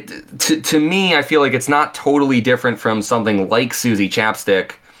 to me, I feel like it's not totally different from something like Susie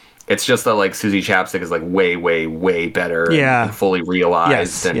Chapstick. It's just that like Susie Chapstick is like way, way, way better and fully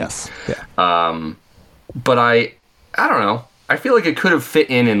realized. Yes. But I don't know. I feel like it could have fit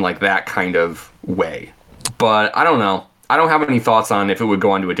in like that kind of way. But I don't know. I don't have any thoughts on if it would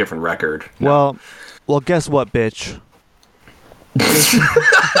go onto a different record. No. Well, guess what, bitch?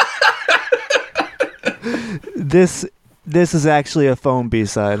 This is actually a foam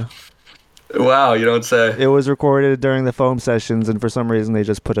B-side. Wow, you don't say. It was recorded during the foam sessions, and for some reason they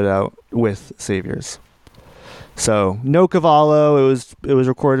just put it out with Saviors. So no Cavallo. It was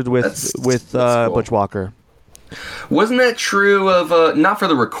recorded with cool. Butch Walker. Wasn't that true of not for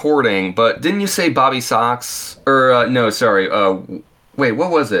the recording, but didn't you say Bobby Sox? Or no, sorry. Wait,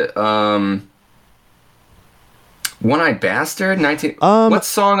 what was it? One-Eyed Bastard? What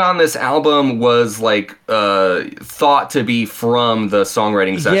song on this album was like thought to be from the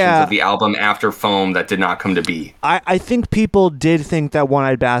songwriting sessions of the album after Foam that did not come to be? I think people did think that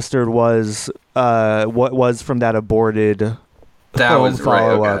One-Eyed Bastard was what was from that aborted Foam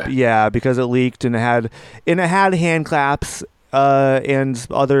follow-up. Okay. Yeah, because it leaked and it had hand claps and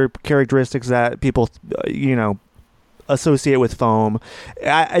other characteristics that people, associate with foam.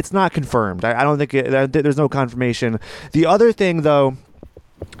 It's not confirmed. I don't think there's no confirmation. The other thing, though,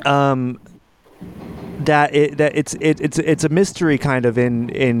 that it's a mystery kind of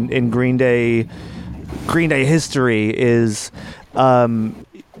in Green Day history is so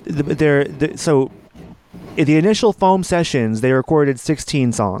in the initial foam sessions they recorded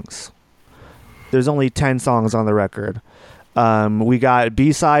 16 songs. There's only 10 songs on the record. We got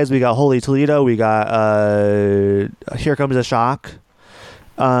B-sides, we got Holy Toledo, we got Here Comes the Shock.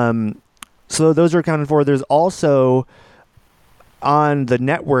 So those are accounted for. There's also on the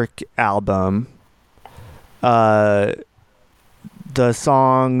Network album the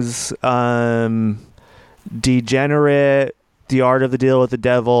songs Degenerate, The Art of the Deal with the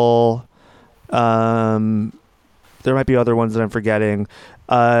Devil. There might be other ones that I'm forgetting.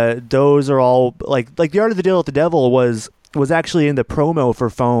 Those are all like The Art of the Deal with the Devil was actually in the promo for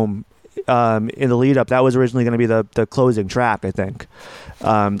Foam in the lead up. That was originally going to be the closing track, I think.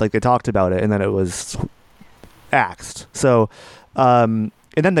 Like they talked about it, and then it was axed. So,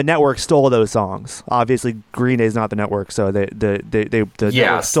 and then the Network stole those songs. Obviously, Green Day's not the Network, so the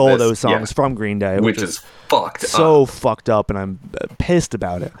Network stole those songs from Green Day, which is fucked so fucked up, and I'm pissed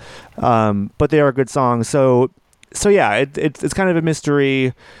about it. But they are good songs. So yeah, it's kind of a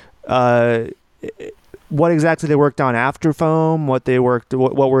mystery. What exactly they worked on after Foam? What were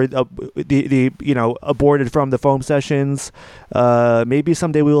the aborted from the Foam sessions? Maybe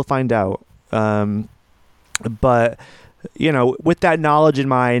someday we will find out. But with that knowledge in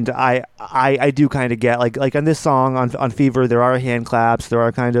mind, I do kind of get like on this song on Fever, there are hand claps,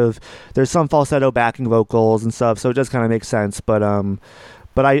 there's some falsetto backing vocals and stuff, so it does kind of make sense. But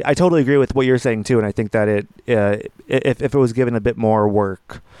I totally agree with what you're saying too, and I think that if it was given a bit more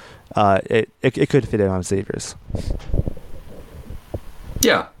work, it could fit in on Saviors.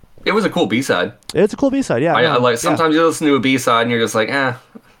 Yeah, it was a cool B-side. It's a cool B-side. Yeah, I like sometimes you listen to a B-side and you're just like, Yeah.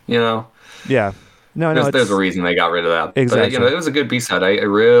 No, there's a reason they got rid of that. Exactly. But, it was a good B-side. I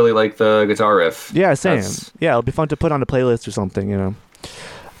really like the guitar riff. Yeah, same. Yeah, it'll be fun to put on a playlist or something,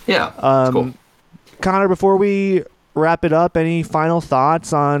 Yeah, it's cool. Connor, before we wrap it up, any final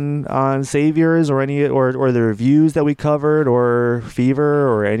thoughts on Saviors or any or the reviews that we covered or Fever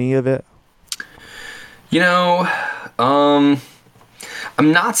or any of it? I'm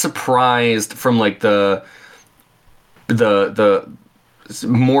not surprised from like the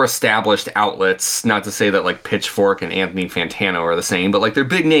more established outlets, not to say that like Pitchfork and Anthony Fantano are the same, but like they're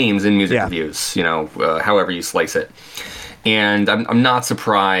big names in music reviews, however you slice it. And I'm not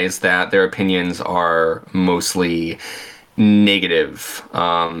surprised that their opinions are mostly negative.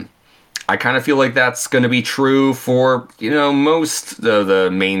 I kind of feel like that's going to be true for, most of the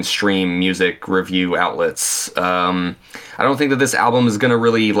mainstream music review outlets. I don't think that this album is going to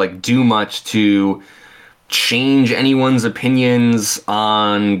really like do much to change anyone's opinions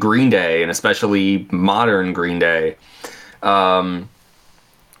on Green Day, and especially modern Green Day. And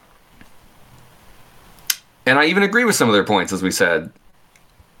I even agree with some of their points, as we said.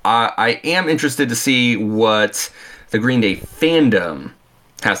 I am interested to see what the Green Day fandom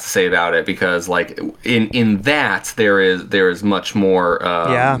has to say about it, because like in that there is much more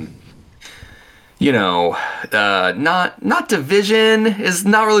not division is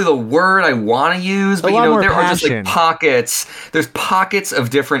not really the word I want to use, but there are just like pockets. There's pockets of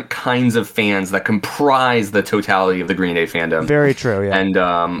different kinds of fans that comprise the totality of the Green Day fandom. Very true, yeah. And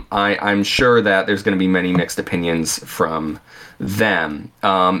I'm sure that there's going to be many mixed opinions from them.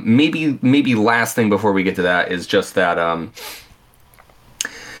 Maybe last thing before we get to that is just that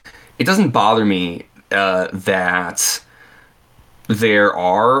it doesn't bother me that there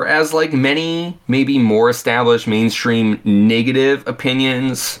are as like many, maybe more established mainstream negative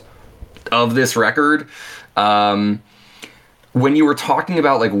opinions of this record. When you were talking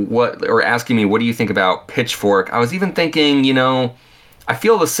about like or asking me, what do you think about Pitchfork? I was even thinking, I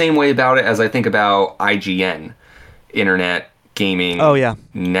feel the same way about it as I think about IGN, Internet Gaming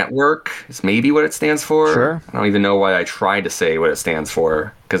Network is maybe what it stands for. Sure. I don't even know why I tried to say what it stands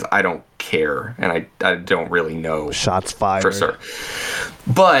for, because I don't care, and I don't really know. Shots fired. For sure.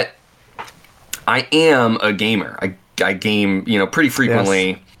 But I am a gamer. I game, pretty frequently.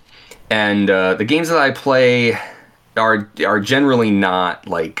 Yes. And the games that I play are generally not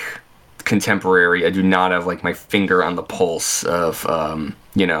like contemporary. I do not have like my finger on the pulse of the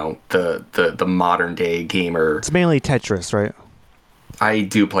modern day gamer. It's mainly Tetris, right? I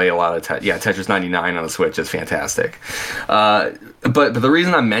do play a lot of Tetris 99 on the Switch is fantastic. But the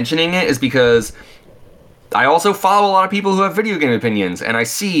reason I'm mentioning it is because I also follow a lot of people who have video game opinions, and I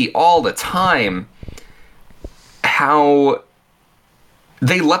see all the time how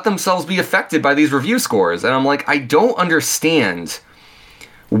they let themselves be affected by these review scores. And I'm like, I don't understand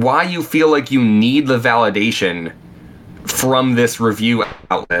why you feel like you need the validation from this review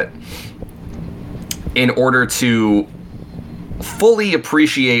outlet in order to fully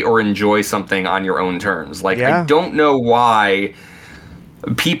appreciate or enjoy something on your own terms. Like, I don't know why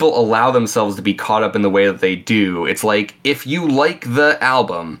people allow themselves to be caught up in the way that they do. It's like, if you like the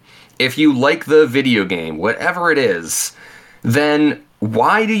album, if you like the video game, whatever it is, then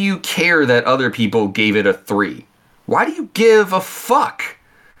why do you care that other people gave it a 3? Why do you give a fuck?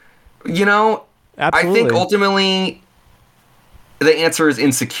 You know, Absolutely. I think ultimately the answer is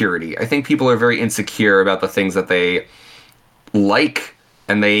insecurity. I think people are very insecure about the things that they like,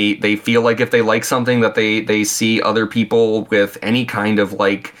 and they feel like if they like something that they see other people with any kind of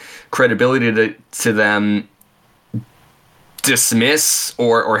like credibility to them dismiss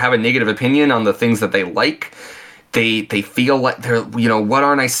or have a negative opinion on the things that they like. They feel like they're, you know, what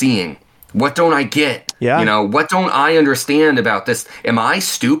aren't I seeing? What don't I get? Yeah. You know, what don't I understand about this? Am I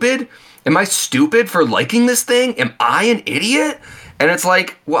stupid? Am I stupid for liking this thing? Am I an idiot? And it's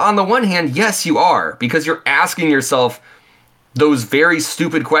like, well, on the one hand, yes, you are, because you're asking yourself those very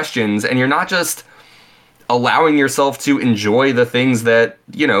stupid questions, and you're not just allowing yourself to enjoy the things that,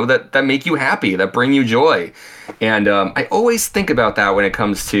 you know, that make you happy, that bring you joy. And I always think about that when it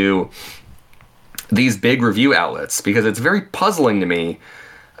comes to these big review outlets, because it's very puzzling to me.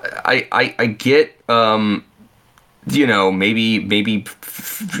 I get, you know, maybe,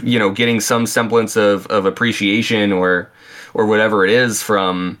 you know, getting some semblance of appreciation or whatever it is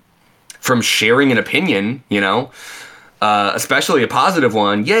from sharing an opinion, you know, especially a positive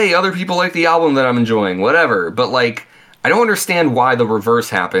one. Yay, other people like the album that I'm enjoying, whatever. But like, I don't understand why the reverse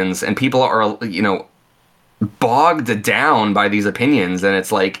happens and people are, you know, bogged down by these opinions. And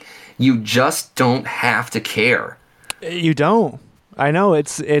it's like, you just don't have to care. You don't. I know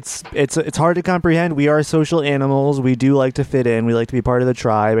it's hard to comprehend. We are social animals. We do like to fit in. We like to be part of the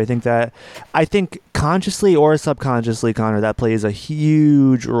tribe. I think consciously or subconsciously, Connor, that plays a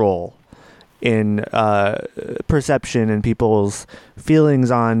huge role in perception and people's feelings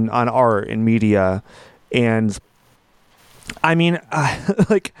on art and media. And I mean,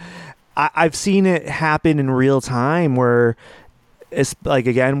 like I've seen it happen in real time where it's like,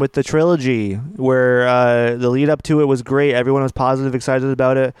 again, with the trilogy where the lead up to it was great. Everyone was positive, excited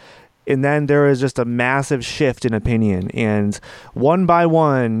about it. And then there was just a massive shift in opinion. And one by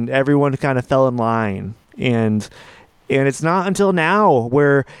one, everyone kind of fell in line. And it's not until now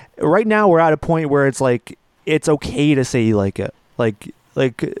where right now we're at a point where it's like, it's okay to say you like it. Like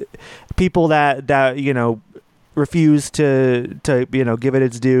people that, you know, refuse to you know, give it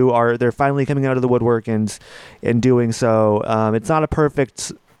its due they're finally coming out of the woodwork and doing so. It's not a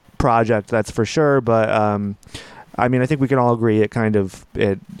perfect project, that's for sure, but I mean, I think we can all agree it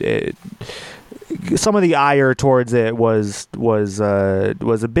some of the ire towards it was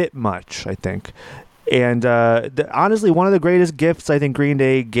a bit much, I think. And honestly, one of the greatest gifts I think Green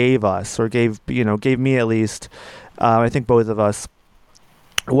Day gave us, or gave me at least, I think both of us,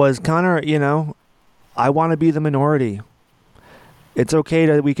 was, Connor, you know, I want to be the minority. It's okay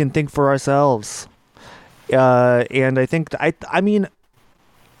that we can think for ourselves. And I think, I mean,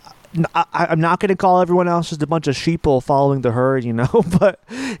 I'm not going to call everyone else just a bunch of sheeple following the herd, you know, but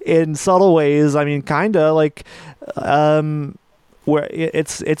in subtle ways, I mean, kind of like, where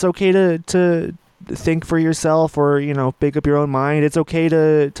it's okay to think for yourself, or, you know, make up your own mind. It's okay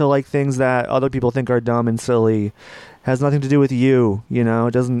to like things that other people think are dumb and silly. Has nothing to do with you, you know.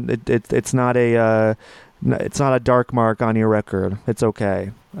 It doesn't. It's not a dark mark on your record. It's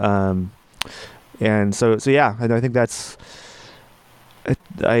okay. And so yeah. I think that's.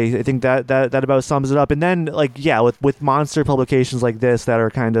 I think that about sums it up. And then, like, yeah, with monster publications like this that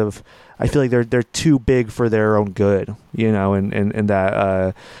are kind of, I feel like they're too big for their own good, you know, and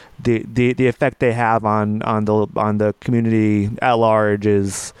that the effect they have on the community at large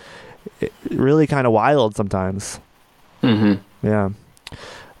is really kind of wild sometimes. Mm-hmm. Yeah.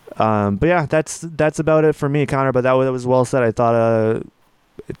 But yeah, that's about it for me, Connor. But that was well said. I thought,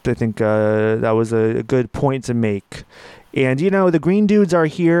 I think that was a good point to make. And, you know, the Green Dudes are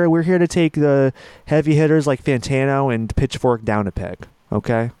here. We're here to take the heavy hitters like Fantano and Pitchfork down a peg.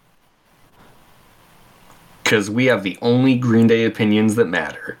 Okay? Because we have the only Green Day opinions that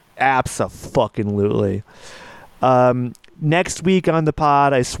matter. Abso-fucking-lutely. Next week on the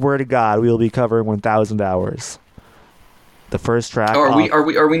pod, I swear to God, we will be covering 1,000 Hours. The first track. Oh,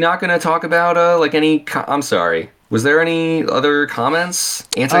 are we not going to talk about like any? I'm sorry. Was there any other comments?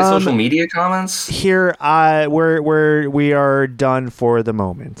 Anti-social media comments? Here, we are done for the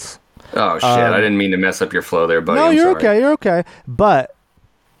moment. Oh shit! I didn't mean to mess up your flow there, buddy. No, I'm you're sorry. okay. You're okay. But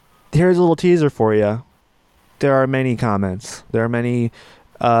here's a little teaser for you. There are many comments. There are many,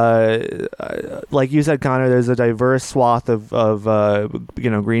 like you said, Connor. There's a diverse swath of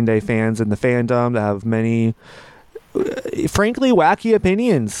Green Day fans in the fandom that have many, frankly, wacky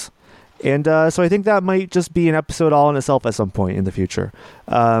opinions. And so I think that might just be an episode all in itself at some point in the future.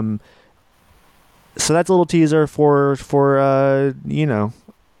 So that's a little teaser for a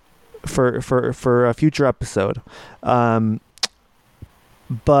future episode.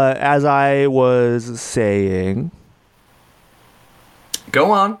 But as I was saying,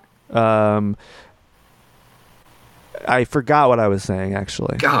 go on. I forgot what I was saying,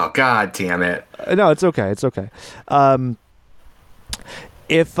 actually. Oh, God damn it. No, it's okay. It's okay.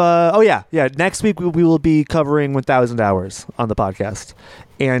 Next week we will be covering 1,000 Hours on the podcast.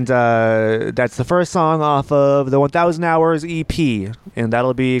 And that's the first song off of the 1,000 Hours EP. And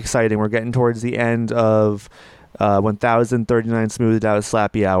that'll be exciting. We're getting towards the end of 1,039 smoothed out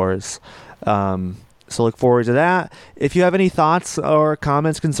slappy hours. So look forward to that. If you have any thoughts or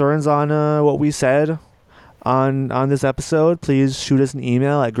comments, concerns on what we said on this episode, please shoot us an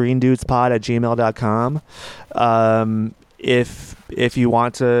email at greendudespod@gmail.com. If you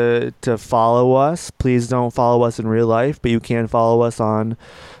want to follow us, please don't follow us in real life, but you can follow us on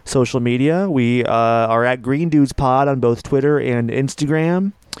social media. We are at Green Dudes Pod on both Twitter and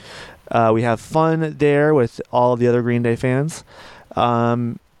Instagram. We have fun there with all of the other Green Day fans.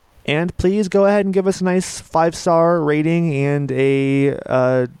 And please go ahead and give us a nice 5-star rating and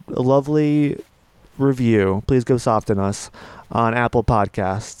a lovely review. Please go soft on us on Apple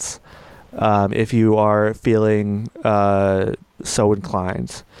Podcasts if you are feeling so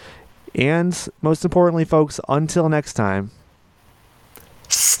inclined. And most importantly, folks, until next time,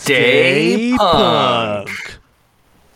 stay punk.